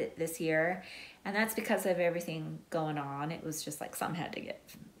started it this year, and that's because of everything going on. It was just like something had to get,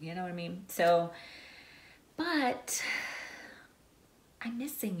 you know what I mean? So, but I'm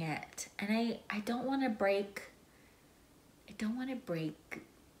missing it, and I don't want to break,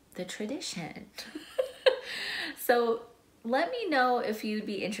 the tradition. So let me know if you'd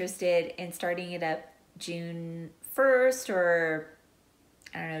be interested in starting it up June 1st or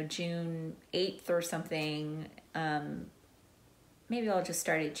I don't know, June 8th or something. Maybe I'll just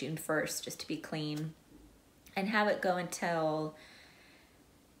start it June 1st just to be clean and have it go until,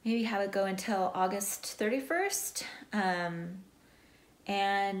 maybe have it go until August 31st.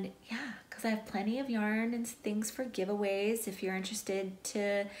 And yeah, because I have plenty of yarn and things for giveaways. If you're interested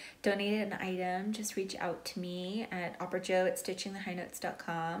to donate an item, just reach out to me at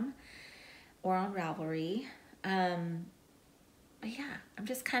operajo@stitchingthehighnotes.com or on Ravelry. But yeah, I'm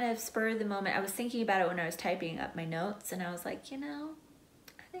just kind of spur of the moment. I was thinking about it when I was typing up my notes, and I was like, you know,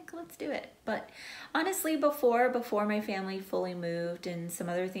 I think let's do it. But honestly, before my family fully moved and some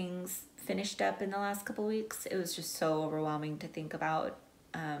other things finished up in the last couple of weeks, it was just so overwhelming to think about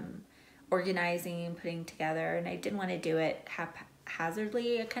organizing and putting together, and I didn't want to do it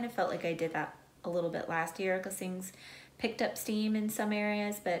haphazardly. I kind of felt like I did that a little bit last year because things picked up steam in some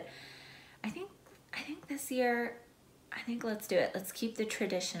areas, but I think this year, I think let's do it. Let's keep the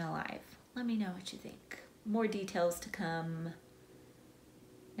tradition alive. Let me know what you think. More details to come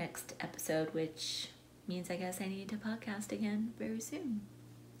next episode, which means I guess I need to podcast again very soon,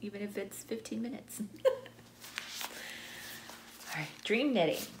 even if it's 15 minutes. All right, dream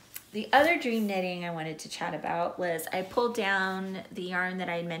knitting. The other dream knitting I wanted to chat about was I pulled down the yarn that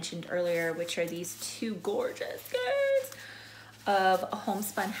I mentioned earlier, which are these two gorgeous skirts of a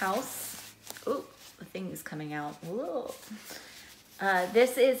homespun house. Ooh, the thing is coming out. Whoa.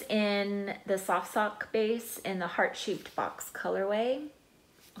 This is in the soft sock base in the heart-shaped box colorway.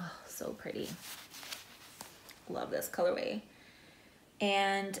 Oh, so pretty. Love this colorway.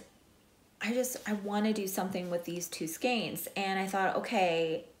 And I want to do something with these two skeins. And I thought,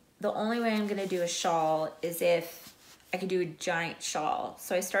 okay, the only way I'm going to do a shawl is if I could do a giant shawl.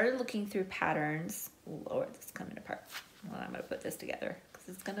 So I started looking through patterns. Oh, Lord, this is coming apart. Well, I'm going to put this together because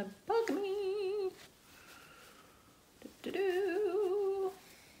it's going to bug me.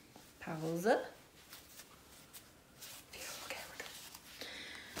 Pause.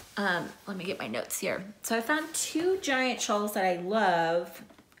 Okay, let me get my notes here. So I found two giant shawls that I love,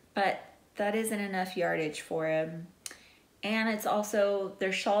 but that isn't enough yardage for them. And it's also,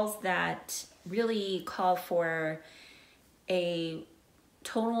 they're shawls that really call for a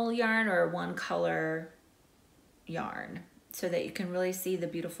tonal yarn or one color yarn so that you can really see the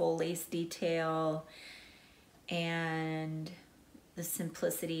beautiful lace detail and the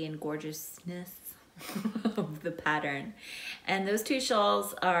simplicity and gorgeousness of the pattern. And those two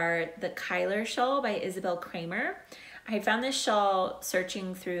shawls are the Kyler shawl by Isabel Kramer. I found this shawl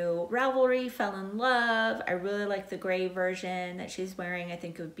searching through Ravelry, fell in love. I really like the gray version that she's wearing. I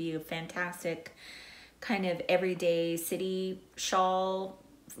think it would be a fantastic kind of everyday city shawl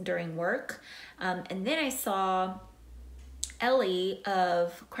during work. And then I saw Ellie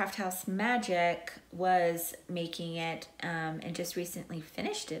of Craft House Magic was making it and just recently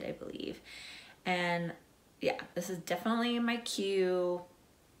finished it, I believe. And yeah, this is definitely in my queue.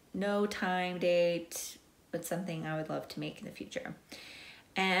 No time date, but something I would love to make in the future.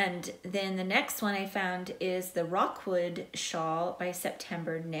 And then the next one I found is the Rockwood shawl by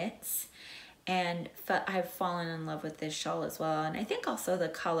September Knits. And I've fallen in love with this shawl as well. And I think also the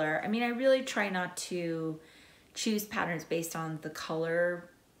color. I mean, I really try not to choose patterns based on the color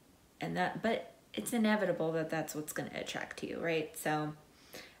and that, but it's inevitable that that's what's going to attract you, right? So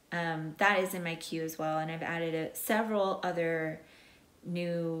that is in my queue as well. And I've added several other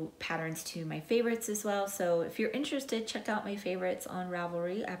new patterns to my favorites as well. So if you're interested, check out my favorites on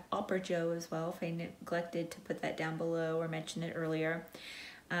Ravelry. I have Opera Joe as well, if I neglected to put that down below or mention it earlier.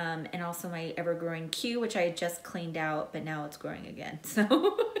 And also my ever-growing queue, which I had just cleaned out, but now it's growing again.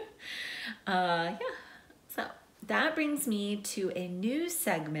 So yeah, so that brings me to a new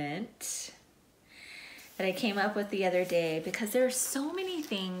segment that I came up with the other day because there are so many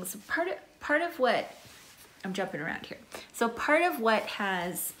things. Part of what, I'm jumping around here. So part of what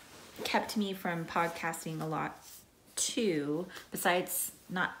has kept me from podcasting a lot too, besides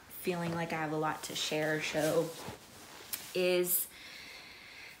not feeling like I have a lot to share or show, is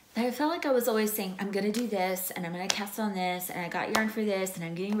that I felt like I was always saying, I'm gonna do this and I'm gonna cast on this and I got yarn for this and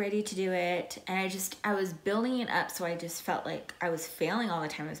I'm getting ready to do it. And I was building it up, so I just felt like I was failing all the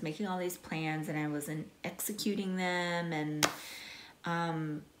time. I was making all these plans and I wasn't executing them. And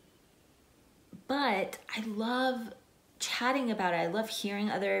but I love chatting about it. I love hearing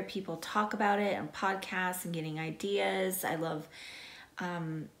other people talk about it on podcasts and getting ideas. I love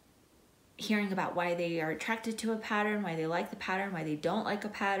hearing about why they are attracted to a pattern, why they like the pattern, why they don't like a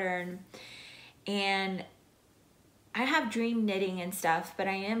pattern. And I have dream knitting and stuff, but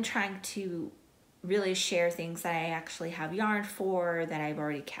I am trying to really share things that I actually have yarn for, that I've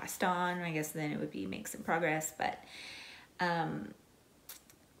already cast on. I guess then it would be make some progress, but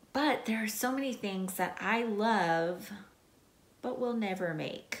there are so many things that I love, but will never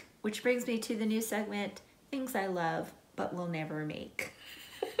make, which brings me to the new segment, things I love, but will never make.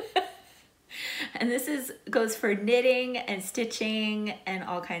 And this goes for knitting and stitching and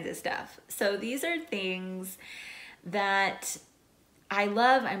all kinds of stuff. So these are things that I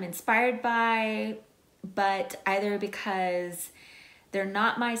love, I'm inspired by, but either because they're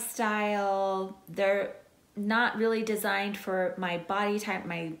not my style, they're not really designed for my body type,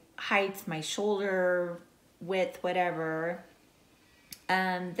 my height, my shoulder width, whatever.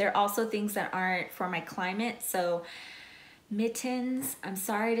 They're also things that aren't for my climate. So mittens, I'm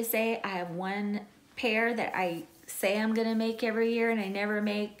sorry to say, I have one pair that I say I'm gonna make every year and I never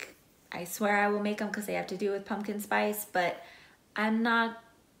make. I swear I will make them because they have to do with pumpkin spice, but I'm not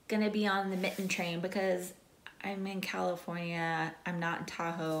gonna be on the mitten train because I'm in California, I'm not in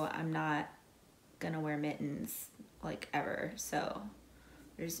Tahoe, I'm not gonna wear mittens like ever, so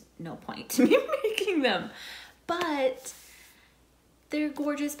there's no point to me making them. But they're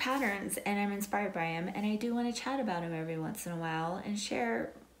gorgeous patterns and I'm inspired by them, and I do want to chat about them every once in a while and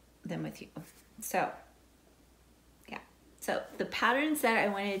share them with you. So yeah, so the patterns that I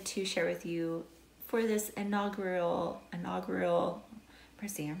wanted to share with you for this inaugural,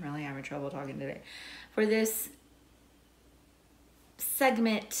 Percy, I'm really having trouble talking today, for this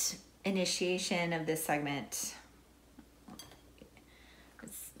segment, initiation of this segment,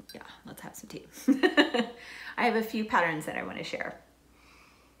 yeah, let's have some tea. I have a few patterns that I want to share.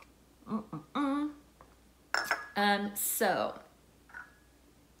 So,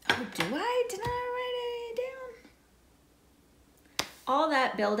 oh, did I write any down? All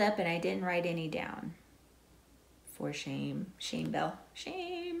that build up and I didn't write any down. For shame, Belle,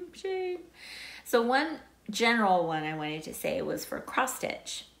 shame. So one general one I wanted to say was for cross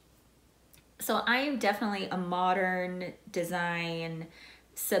stitch. So I am definitely a modern design,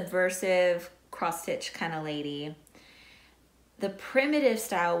 subversive cross stitch kind of lady. The primitive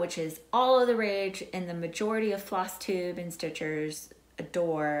style, which is all of the rage and the majority of FlossTube and stitchers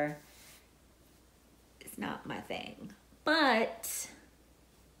adore, is not my thing. But,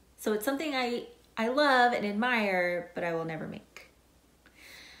 so it's something I love and admire, but I will never make.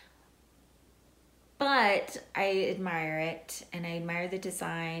 But I admire it, and I admire the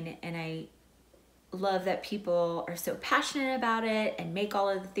design, and I love that people are so passionate about it and make all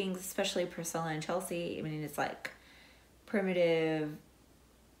of the things, especially Priscilla and Chelsea. I mean, it's like primitive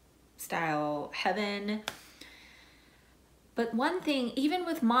style heaven. But one thing, even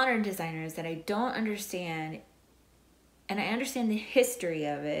with modern designers, that I don't understand, and I understand the history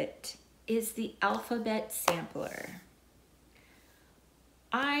of it, is the alphabet sampler.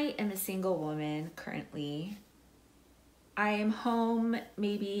 I am a single woman currently. I am home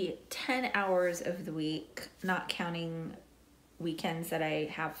maybe 10 hours of the week, not counting weekends that I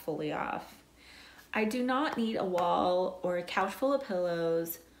have fully off. I do not need a wall or a couch full of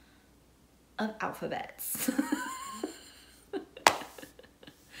pillows of alphabets.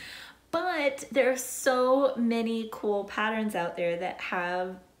 But there are so many cool patterns out there that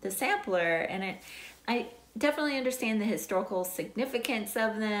have the sampler, and I definitely understand the historical significance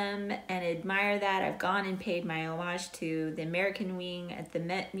of them and admire that. I've gone and paid my homage to the American wing at the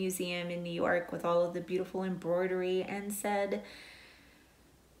Met Museum in New York with all of the beautiful embroidery and said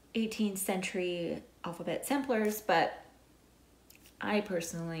 18th century alphabet samplers, but I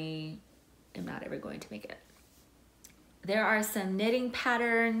personally am not ever going to make it. There are some knitting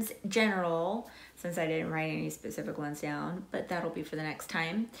patterns, general, since I didn't write any specific ones down, but that'll be for the next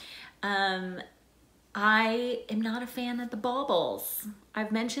time. I am not a fan of the baubles.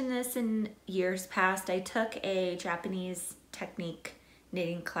 I've mentioned this in years past. I took a Japanese technique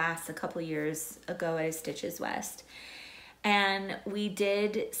knitting class a couple years ago at Stitches West, and we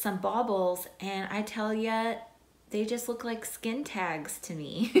did some baubles, and I tell ya, they just look like skin tags to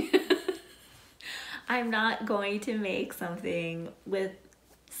me. I'm not going to make something with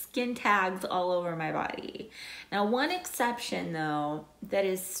skin tags all over my body. Now, one exception though, that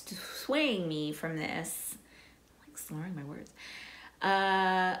is swaying me from this, I'm like slurring my words,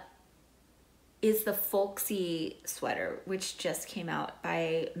 is the folksy sweater, which just came out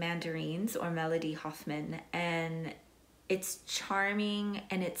by Mandarins or Melody Hoffman. And it's charming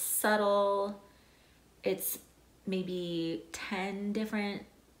and it's subtle. It's maybe 10 different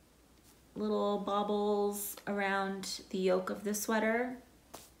little baubles around the yoke of the sweater.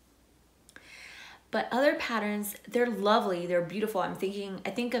 But other patterns, they're lovely, they're beautiful. I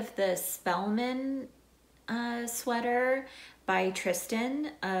think of the Spellman sweater by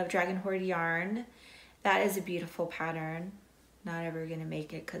Tristan of Dragon Horde Yarn. That is a beautiful pattern. Not ever gonna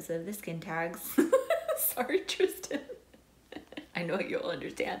make it because of the skin tags. Sorry, Tristan. I know you'll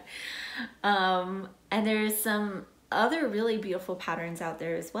understand. And there's some other really beautiful patterns out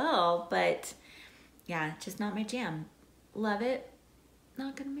there as well, but yeah, just not my jam. Love it,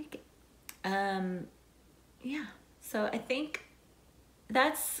 not gonna make it. Yeah, so I think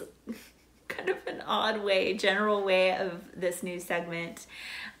that's kind of an odd way, general way of this new segment,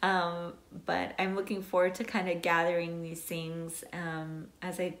 but I'm looking forward to kind of gathering these things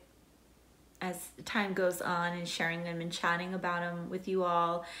as time goes on and sharing them and chatting about them with you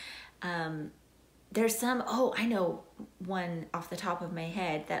all. There's some, oh, I know one off the top of my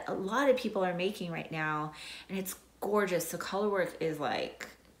head that a lot of people are making right now, and it's gorgeous. The color work is like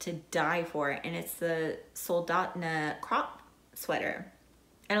to die for, and it's the Soldatna crop sweater.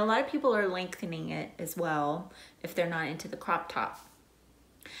 And a lot of people are lengthening it as well if they're not into the crop top.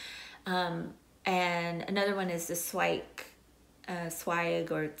 And another one is the Zweig sweater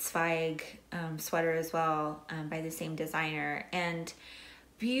as well, by the same designer. And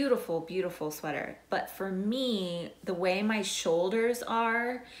beautiful, beautiful sweater. But for me, the way my shoulders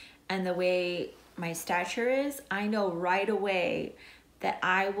are and the way my stature is, I know right away that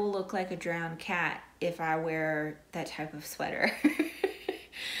I will look like a drowned cat if I wear that type of sweater.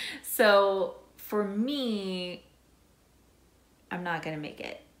 So for me, I'm not gonna make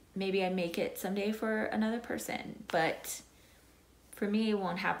it. Maybe I make it someday for another person, but for me, it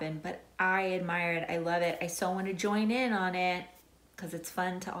won't happen. But I admire it, I love it. I so want to join in on it because it's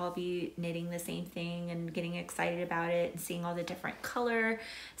fun to all be knitting the same thing and getting excited about it and seeing all the different color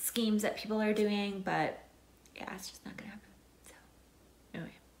schemes that people are doing. But yeah, it's just not gonna happen. So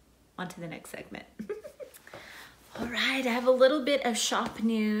anyway, on to the next segment. All right, I have a little bit of shop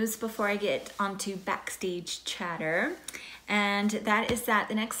news before I get onto backstage chatter. And that is that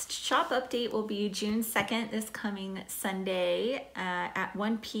the next shop update will be June 2nd, this coming Sunday at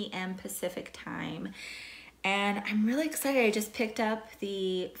 1 p.m. Pacific time. And I'm really excited. I just picked up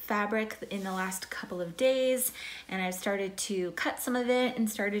the fabric in the last couple of days, and I've started to cut some of it and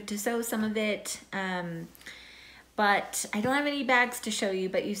started to sew some of it. But I don't have any bags to show you,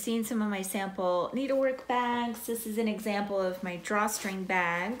 but you've seen some of my sample needlework bags. This is an example of my drawstring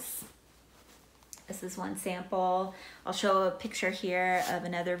bags. This is one sample. I'll show a picture here of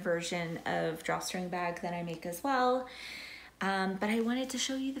another version of drawstring bag that I make as well. But I wanted to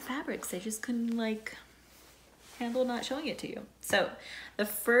show you the fabrics. I just couldn't handle not showing it to you. So the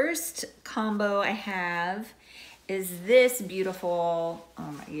first combo I have is this beautiful,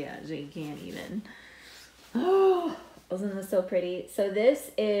 oh my gosh, I can't even. Oh, wasn't this so pretty? So this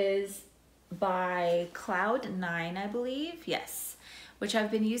is by Cloud9, I believe. Yes, which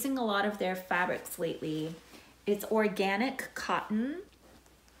I've been using a lot of their fabrics lately. It's organic cotton.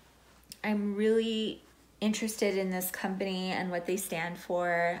 I'm really interested in this company and what they stand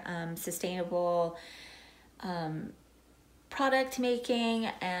for, sustainable product making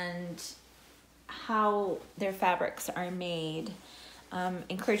and how their fabrics are made.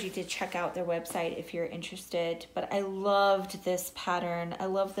 Encourage you to check out their website if you're interested. But I loved this pattern. I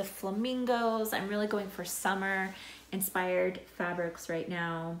love the flamingos. I'm really going for summer inspired fabrics right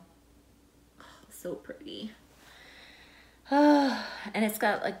now. Oh, so pretty. And it's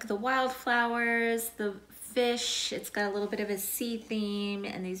got like the wildflowers, the fish. It's got a little bit of a sea theme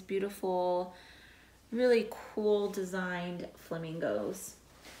and these beautiful, really cool designed flamingos.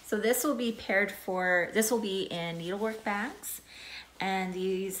 So this will be this will be in needlework bags, and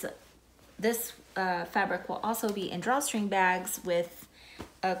this fabric will also be in drawstring bags with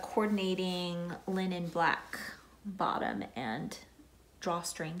a coordinating linen black bottom and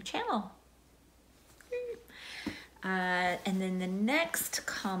drawstring channel. And then the next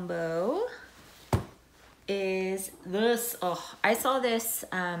combo is this. Oh, I saw this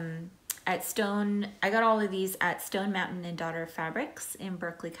at Stone. I got all of these at Stone Mountain and Daughter Fabrics in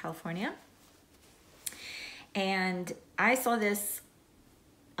Berkeley, California. And I saw this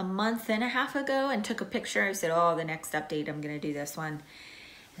a month and a half ago and took a picture. I said, oh, the next update, I'm gonna do this one.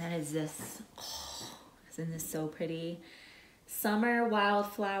 And that is this. Oh, isn't this so pretty? Summer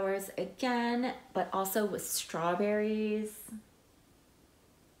wildflowers again, but also with strawberries.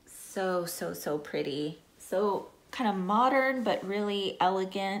 So, so, so pretty. So kind of modern, but really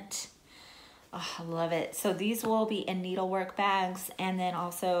elegant. Oh, I love it. So these will be in needlework bags and then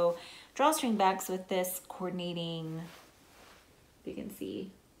also drawstring bags with this coordinating, you can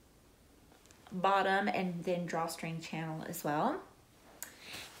see, bottom and then drawstring channel as well.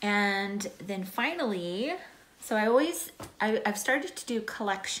 And then finally, so I've started to do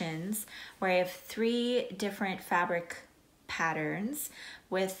collections where I have 3 different fabric patterns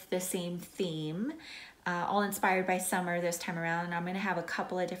with the same theme, all inspired by summer this time around. And I'm gonna have a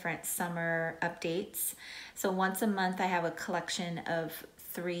couple of different summer updates. So once a month I have a collection of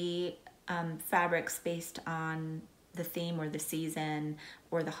 3 fabrics based on the theme or the season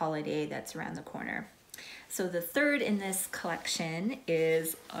or the holiday that's around the corner. So the third in this collection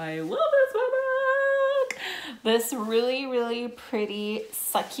is, I love this fabric! This really, really pretty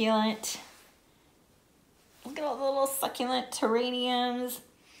succulent, look at all the little succulent terrariums.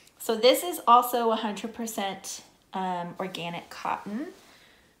 So this is also 100% organic cotton.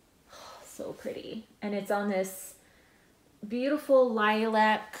 Oh, so pretty. And it's on this beautiful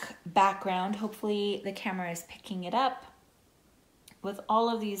lilac background. Hopefully the camera is picking it up with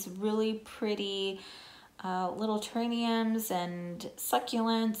all of these really pretty little terrariums and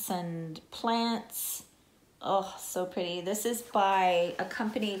succulents and plants. Oh, so pretty. This is by a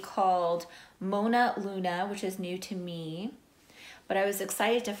company called Mona Luna, which is new to me. But I was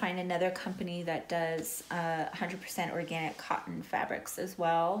excited to find another company that does 100% organic cotton fabrics as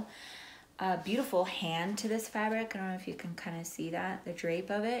well. Beautiful hand to this fabric. I don't know if you can kind of see that, the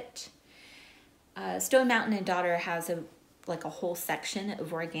drape of it. Stone Mountain and Daughter has like a whole section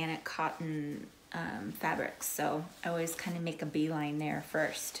of organic cotton fabrics. So I always kind of make a beeline there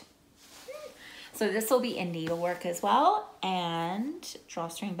first. So this will be in needlework as well and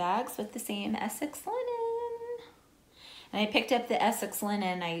drawstring bags with the same Essex linen. And I picked up the Essex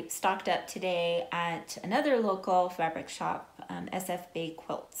linen. I stocked up today at another local fabric shop, SF Bay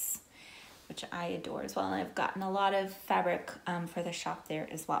Quilts, which I adore as well. And I've gotten a lot of fabric for the shop there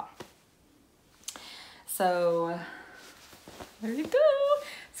as well. So there you go.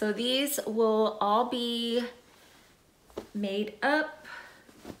 So these will all be made up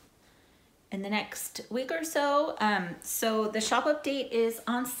in the next week or so. So the shop update is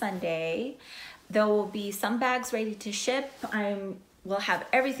on Sunday. There will be some bags ready to ship. We'll have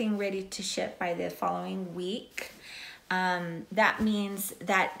everything ready to ship by the following week. That means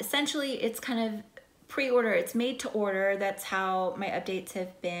that essentially it's kind of pre-order, it's made to order. That's how my updates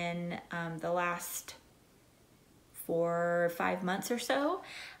have been the last 4 or 5 months or so.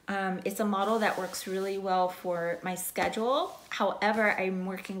 It's a model that works really well for my schedule. However, I'm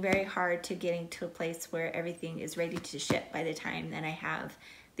working very hard to getting to a place where everything is ready to ship by the time that I have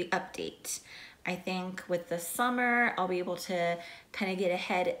the update. I think with the summer, I'll be able to kind of get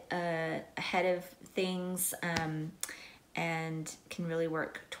ahead of things and can really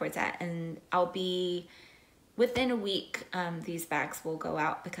work towards that. And I'll be within a week, these bags will go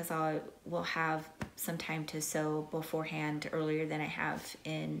out because I will have some time to sew beforehand earlier than I have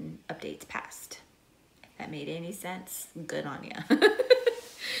in updates past. If that made any sense, good on you.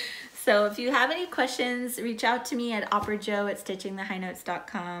 So if you have any questions, reach out to me at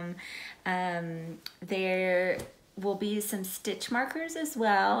operajo@stitchingthehighnotes.com. There will be some stitch markers as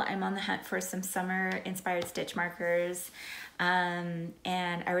well. I'm on the hunt for some summer inspired stitch markers. And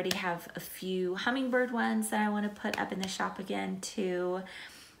I already have a few hummingbird ones that I want to put up in the shop again too.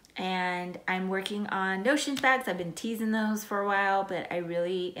 And I'm working on notions bags. I've been teasing those for a while, but I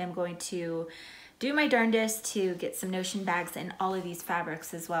really am going to do my darndest to get some notion bags in all of these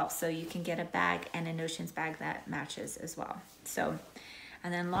fabrics as well. So you can get a bag and a notions bag that matches as well. So,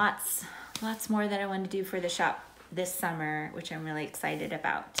 and then lots more that I want to do for the shop this summer, which I'm really excited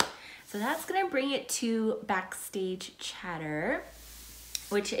about. So that's gonna bring it to backstage chatter,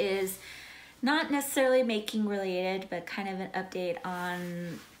 which is not necessarily making related, but kind of an update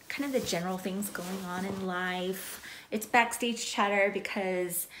on kind of the general things going on in life. It's backstage chatter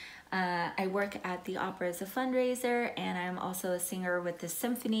because I work at the opera as a fundraiser, and I'm also a singer with the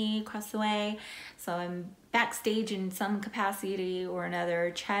symphony across the way. So I'm backstage in some capacity or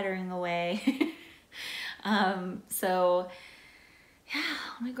another, chattering away. So yeah,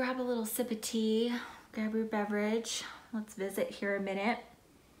 let me grab a little sip of tea, grab your beverage. Let's visit here a minute.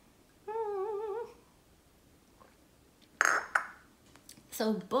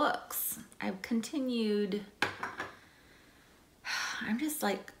 So books, I've continued, I'm just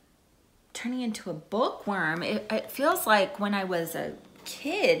like turning into a bookworm. It feels like when I was a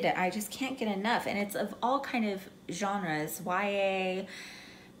kid, I just can't get enough. And it's of all kind of genres, YA,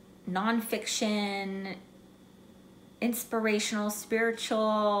 nonfiction, inspirational,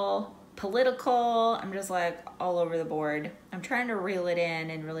 spiritual, political. I'm just like all over the board. I'm trying to reel it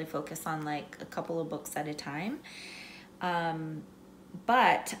in and really focus on like a couple of books at a time.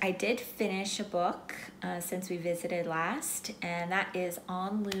 But I did finish a book since we visited last, and that is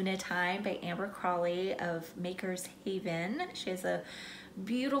On Luna Time by Amber Crawley of Maker's Haven. She has a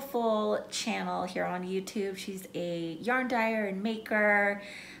beautiful channel here on YouTube. She's a yarn dyer and maker,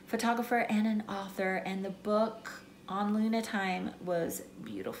 photographer, and an author, and the book On Luna Time was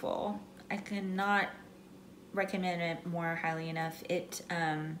beautiful. I cannot recommend it more highly enough. It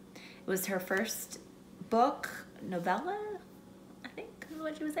was her first book, novella, I think is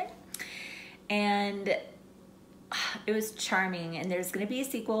what she was saying. And it was charming, and there's going to be a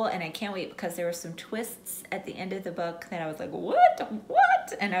sequel, and I can't wait because there were some twists at the end of the book that I was like, what?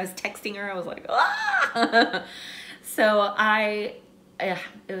 And I was texting her, I was like, ah! So it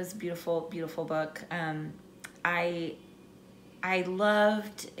was a beautiful, beautiful book. I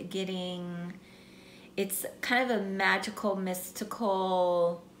loved getting, it's kind of a magical,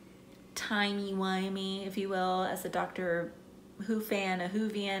 mystical, timey-wimey, if you will. As a Doctor Who fan, a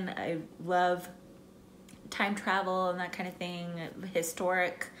Whovian, I love time travel and that kind of thing,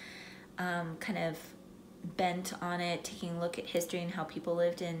 historic kind of bent on it, taking a look at history and how people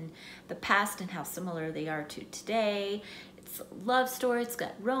lived in the past and how similar they are to today. It's a love story, it's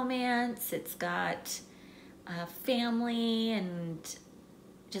got romance, it's got family, and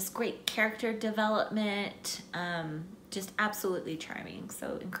just great character development, just absolutely charming.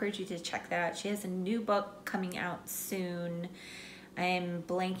 So encourage you to check that out. She has a new book coming out soon. I'm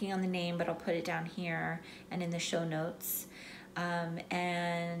blanking on the name, but I'll put it down here and in the show notes.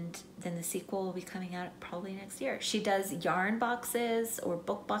 And then the sequel will be coming out probably next year. She does yarn boxes or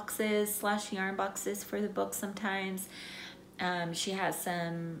book boxes / yarn boxes for the book sometimes. She has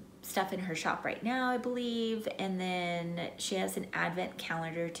some stuff in her shop right now, I believe. And then she has an advent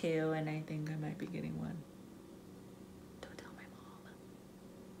calendar too, and I think I might be getting one. Don't tell my mom.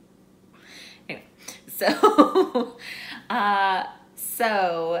 So,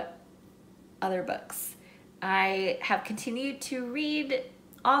 so other books. I have continued to read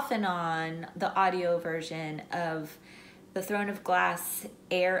off and on the audio version of The Throne of Glass,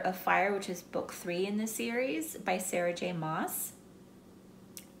 Heir of Fire, which is book 3 in the series by Sarah J. Maas.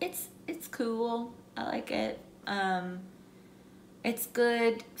 It's cool. I like it. It's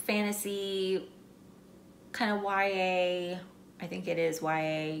good fantasy, kind of YA. I think it is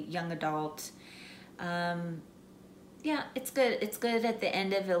YA, young adult. Yeah, it's good. It's good at the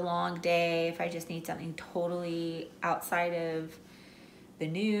end of a long day if I just need something totally outside of the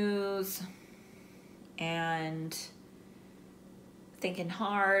news and thinking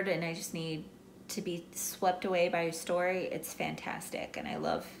hard and I just need to be swept away by a story. It's fantastic and I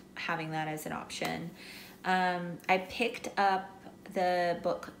love having that as an option. I picked up the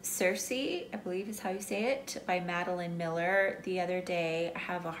book Circe, I believe is how you say it, by Madeline Miller the other day. I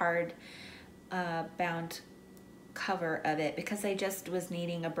have a hard bound cover of it because I just was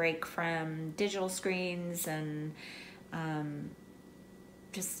needing a break from digital screens and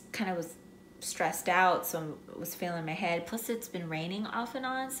just kind of was stressed out, so I was feeling my head. Plus it's been raining off and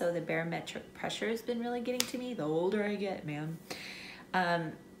on, so the barometric pressure has been really getting to me the older I get, man.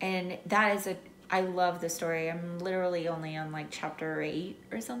 And that is I love the story. I'm literally only on like chapter 8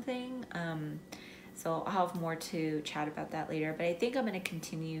 or something, so I'll have more to chat about that later, but I think I'm going to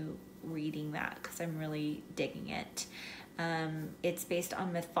continue reading that because I'm really digging it. It's based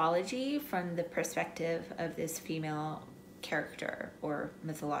on mythology from the perspective of this female character or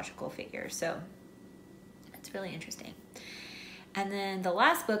mythological figure, so it's really interesting. And then the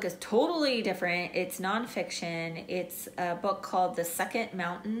last book is totally different. It's nonfiction. It's a book called The Second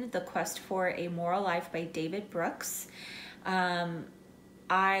Mountain, The Quest for a Moral Life by David Brooks.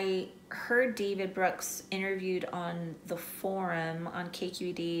 I heard David Brooks interviewed on The Forum on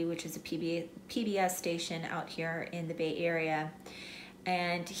KQED, which is a PBS station out here in the Bay Area.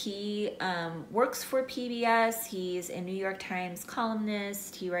 And he works for PBS. He's a New York Times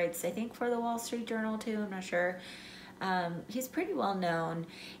columnist. He writes, I think, for the Wall Street Journal too. I'm not sure. He's pretty well known.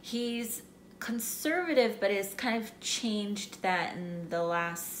 He's conservative, but has kind of changed that in the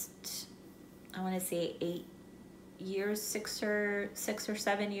last, I want to say 8 years, 6 or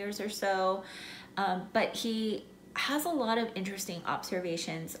 7 years or so. But he has a lot of interesting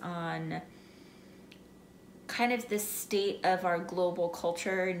observations on kind of the state of our global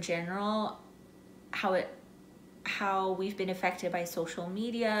culture in general, how we've been affected by social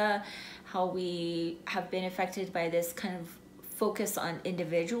media, how we have been affected by this kind of focus on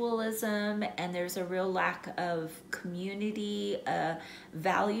individualism, and there's a real lack of community,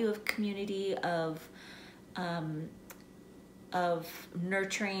 value of community, of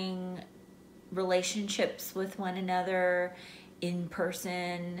nurturing relationships with one another in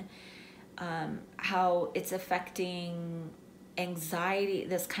person, how it's affecting anxiety,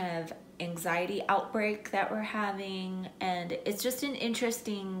 this kind of anxiety outbreak that we're having. And it's just an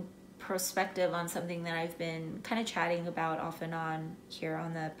interesting perspective on something that I've been kind of chatting about off and on here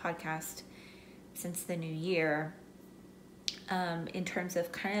on the podcast since the new year, in terms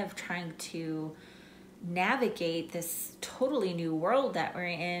of kind of trying to navigate this totally new world that we're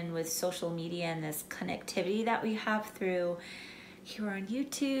in with social media and this connectivity that we have through here on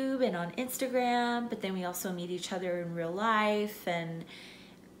YouTube and on Instagram, but then we also meet each other in real life, and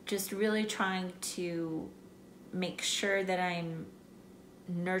just really trying to make sure that I'm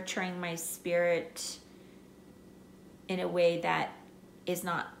nurturing my spirit in a way that is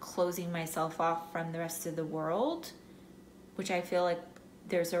not closing myself off from the rest of the world, which I feel like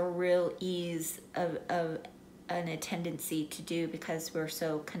there's a real ease of a tendency to do because we're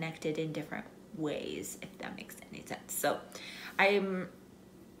so connected in different ways, if that makes any sense. So I'm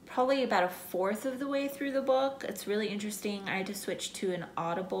probably about 1/4 of the way through the book. It's really interesting. I had to switch to an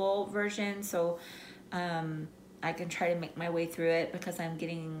Audible version, so I can try to make my way through it because I'm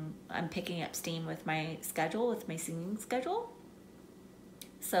picking up steam with my schedule, with my singing schedule.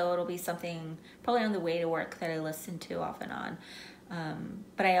 So it'll be something probably on the way to work that I listen to off and on.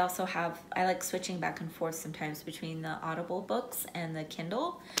 But I also I like switching back and forth sometimes between the Audible books and the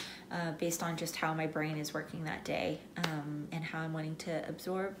Kindle, based on just how my brain is working that day, and how I'm wanting to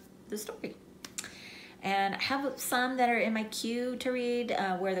absorb the story. And I have some that are in my queue to read,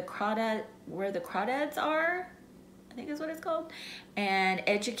 Where the Crawdads Are, I think is what it's called, and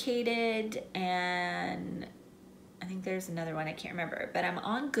Educated, and I think there's another one I can't remember, but I'm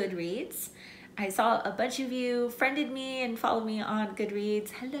on Goodreads. I saw a bunch of you friended me and followed me on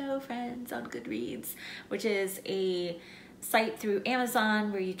Goodreads. Hello, friends on Goodreads, which is a site through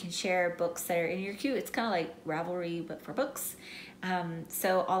Amazon where you can share books that are in your queue. It's kind of like Ravelry, but for books.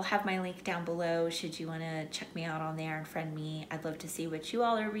 So I'll have my link down below should you want to check me out on there and friend me. I'd love to see what you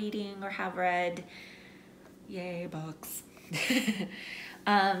all are reading or have read. Yay, books.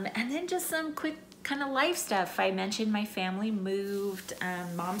 And then just some quick kind of life stuff. I mentioned my family moved.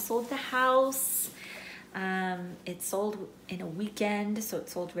 Mom sold the house. It sold in a weekend, so it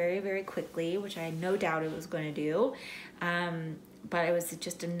sold very, very quickly, which I had no doubt it was going to do. But it was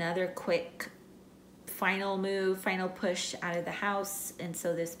just another quick final move, final push out of the house. And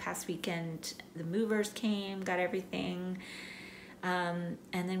so this past weekend, the movers came, got everything. And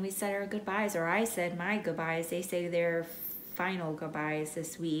then we said our goodbyes, or I said my goodbyes. They say their final goodbyes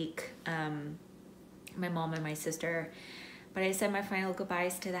this week. My mom and my sister. But I said my final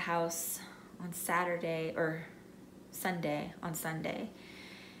goodbyes to the house on Saturday or Sunday, on Sunday.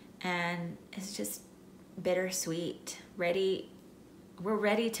 And it's just bittersweet. We're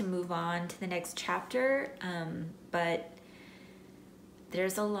ready to move on to the next chapter, but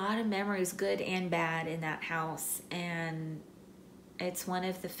there's a lot of memories, good and bad, in that house, and it's one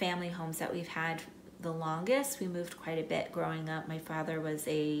of the family homes that we've had the longest. We moved quite a bit growing up. My father was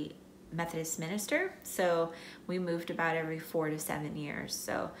a Methodist minister, so we moved about every 4 to 7 years.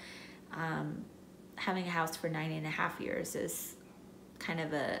 So having a house for 9.5 years is kind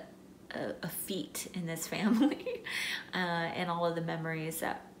of a feat in this family, and all of the memories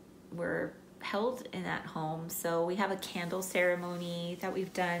that were held in that home. So we have a candle ceremony that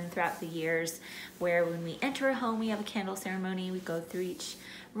we've done throughout the years, where when we enter a home, we have a candle ceremony. We go through each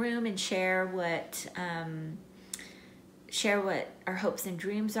room and share what our hopes and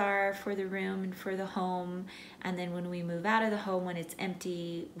dreams are for the room and for the home. And then when we move out of the home, when it's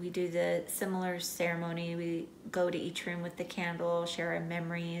empty, we do the similar ceremony. We go to each room with the candle, share our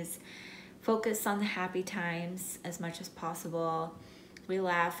memories, focus on the happy times as much as possible. We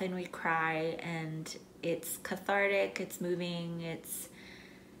laugh and we cry, and it's cathartic, it's moving,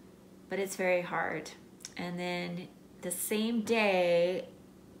 but it's very hard. And then the same day,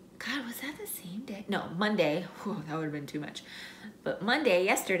 God, was that the same day? No, Monday. Whew, that would have been too much. But Monday,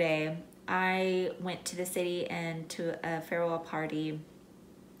 yesterday, I went to the city and to a farewell party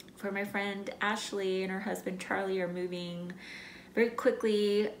for my friend Ashley and her husband Charlie are moving very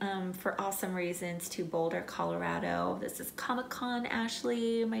quickly for awesome reasons to Boulder, Colorado. This is Comic-Con,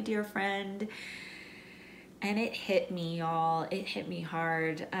 Ashley, my dear friend. And it hit me, y'all. It hit me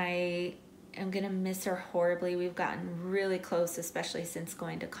hard. I am gonna miss her horribly. We've gotten really close, especially since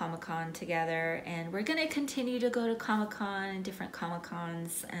going to Comic-Con together, and we're gonna continue to go to Comic-Con and different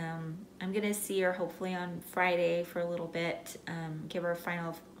Comic-Cons. I'm gonna see her hopefully on Friday for a little bit, give her a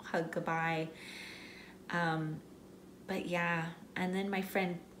final hug goodbye. But yeah, and then my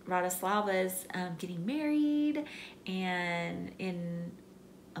friend Radoslava's getting married and in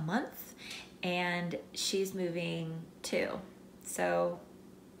a month, and she's moving too. So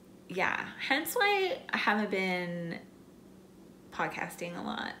yeah, hence why I haven't been podcasting a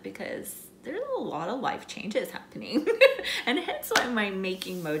lot, because there's a lot of life changes happening. And hence why my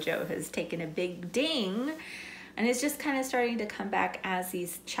Making Mojo has taken a big ding, and it's just kind of starting to come back as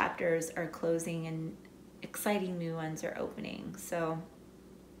these chapters are closing and exciting new ones are opening. So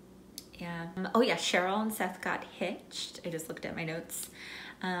yeah. Oh yeah, Cheryl and Seth got hitched. I just looked at my notes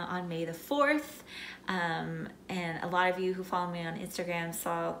on May the 4th. And a lot of you who follow me on Instagram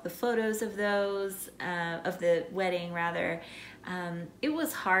saw the photos of those, of the wedding rather. It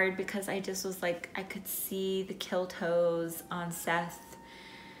was hard because I just was like, I could see the kill toes on Seth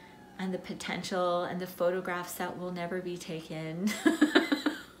and the potential and the photographs that will never be taken.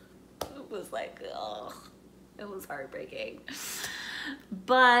 It was like, oh, it was heartbreaking.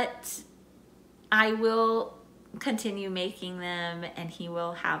 But I will continue making them, and he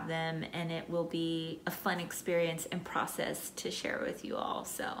will have them, and it will be a fun experience and process to share with you all.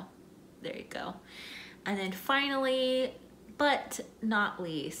 So there you go. And then finally, but not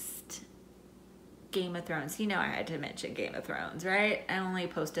least, Game of Thrones. You know I had to mention Game of Thrones, right? I only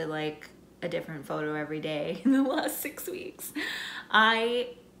posted like a different photo every day in the last 6 weeks.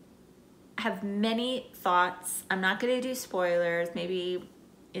 I have many thoughts. I'm not going to do spoilers. Maybe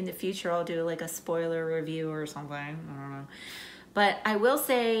in the future I'll do like a spoiler review or something. I don't know. But I will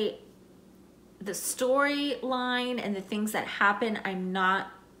say the storyline and the things that happen, I'm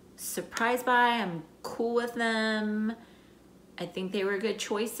not surprised by. I'm cool with them. I think they were good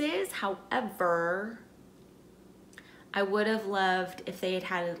choices. However, I would have loved if they had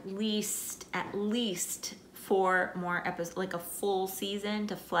had at least 4 more episodes, like a full season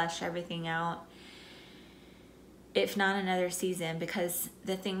to flesh everything out. If not another season, because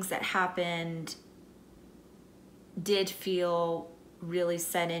the things that happened did feel really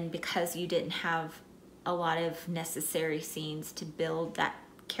set in because you didn't have a lot of necessary scenes to build that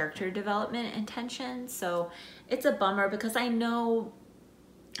character development and tension. So it's a bummer because I know,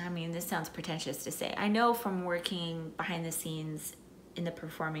 I mean, this sounds pretentious to say, I know from working behind the scenes in the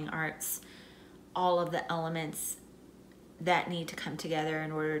performing arts, all of the elements that need to come together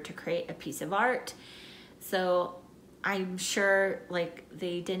in order to create a piece of art. So I'm sure like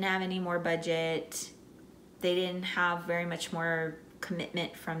they didn't have any more budget. They didn't have very much more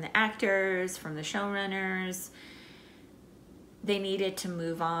commitment from the actors, from the showrunners. They needed to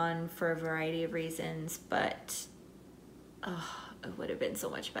move on for a variety of reasons, but it would have been so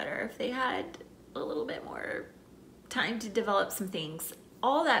much better if they had a little bit more time to develop some things.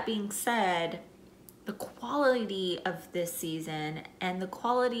 All that being said, the quality of this season and the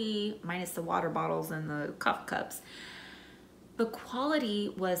quality, minus the water bottles and the coffee cups, the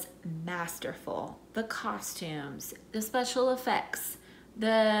quality was masterful. The costumes, the special effects,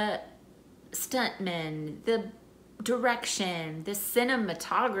 the stuntmen, the direction, the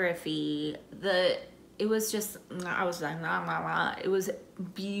cinematography, it was just, I was like, it was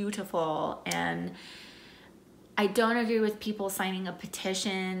beautiful. And I don't agree with people signing a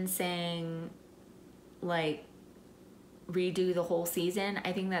petition saying, like, redo the whole season.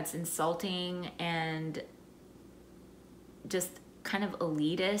 I think that's insulting and just kind of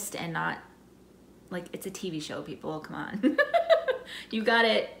elitist and not, like, it's a TV show, people, come on. You got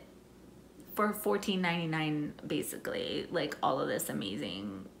it for $14.99 basically, like all of this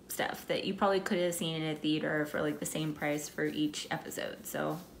amazing stuff that you probably could have seen in a theater for like the same price for each episode.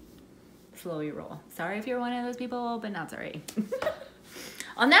 So slow your roll. Sorry if you're one of those people, but not sorry.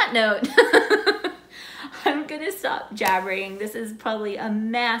 On that note, I'm gonna stop jabbering. This is probably a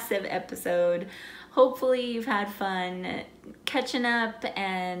massive episode. Hopefully you've had fun catching up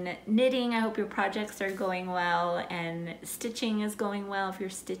and knitting. I hope your projects are going well and stitching is going well if you're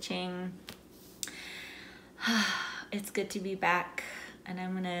stitching. It's good to be back, and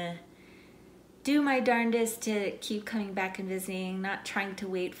I'm gonna do my darndest to keep coming back and visiting, not trying to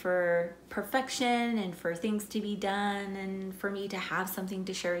wait for perfection and for things to be done and for me to have something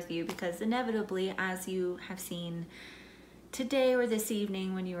to share with you, because inevitably, as you have seen today or this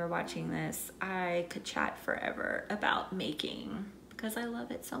evening when you were watching this, I could chat forever about making because I love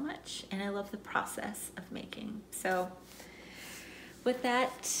it so much and I love the process of making. So with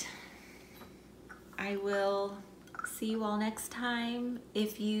that, I will see you all next time.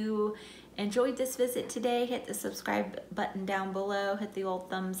 If you enjoyed this visit today, hit the subscribe button down below, hit the old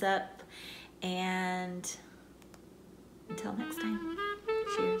thumbs up, and until next time,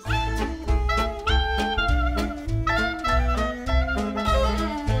 cheers.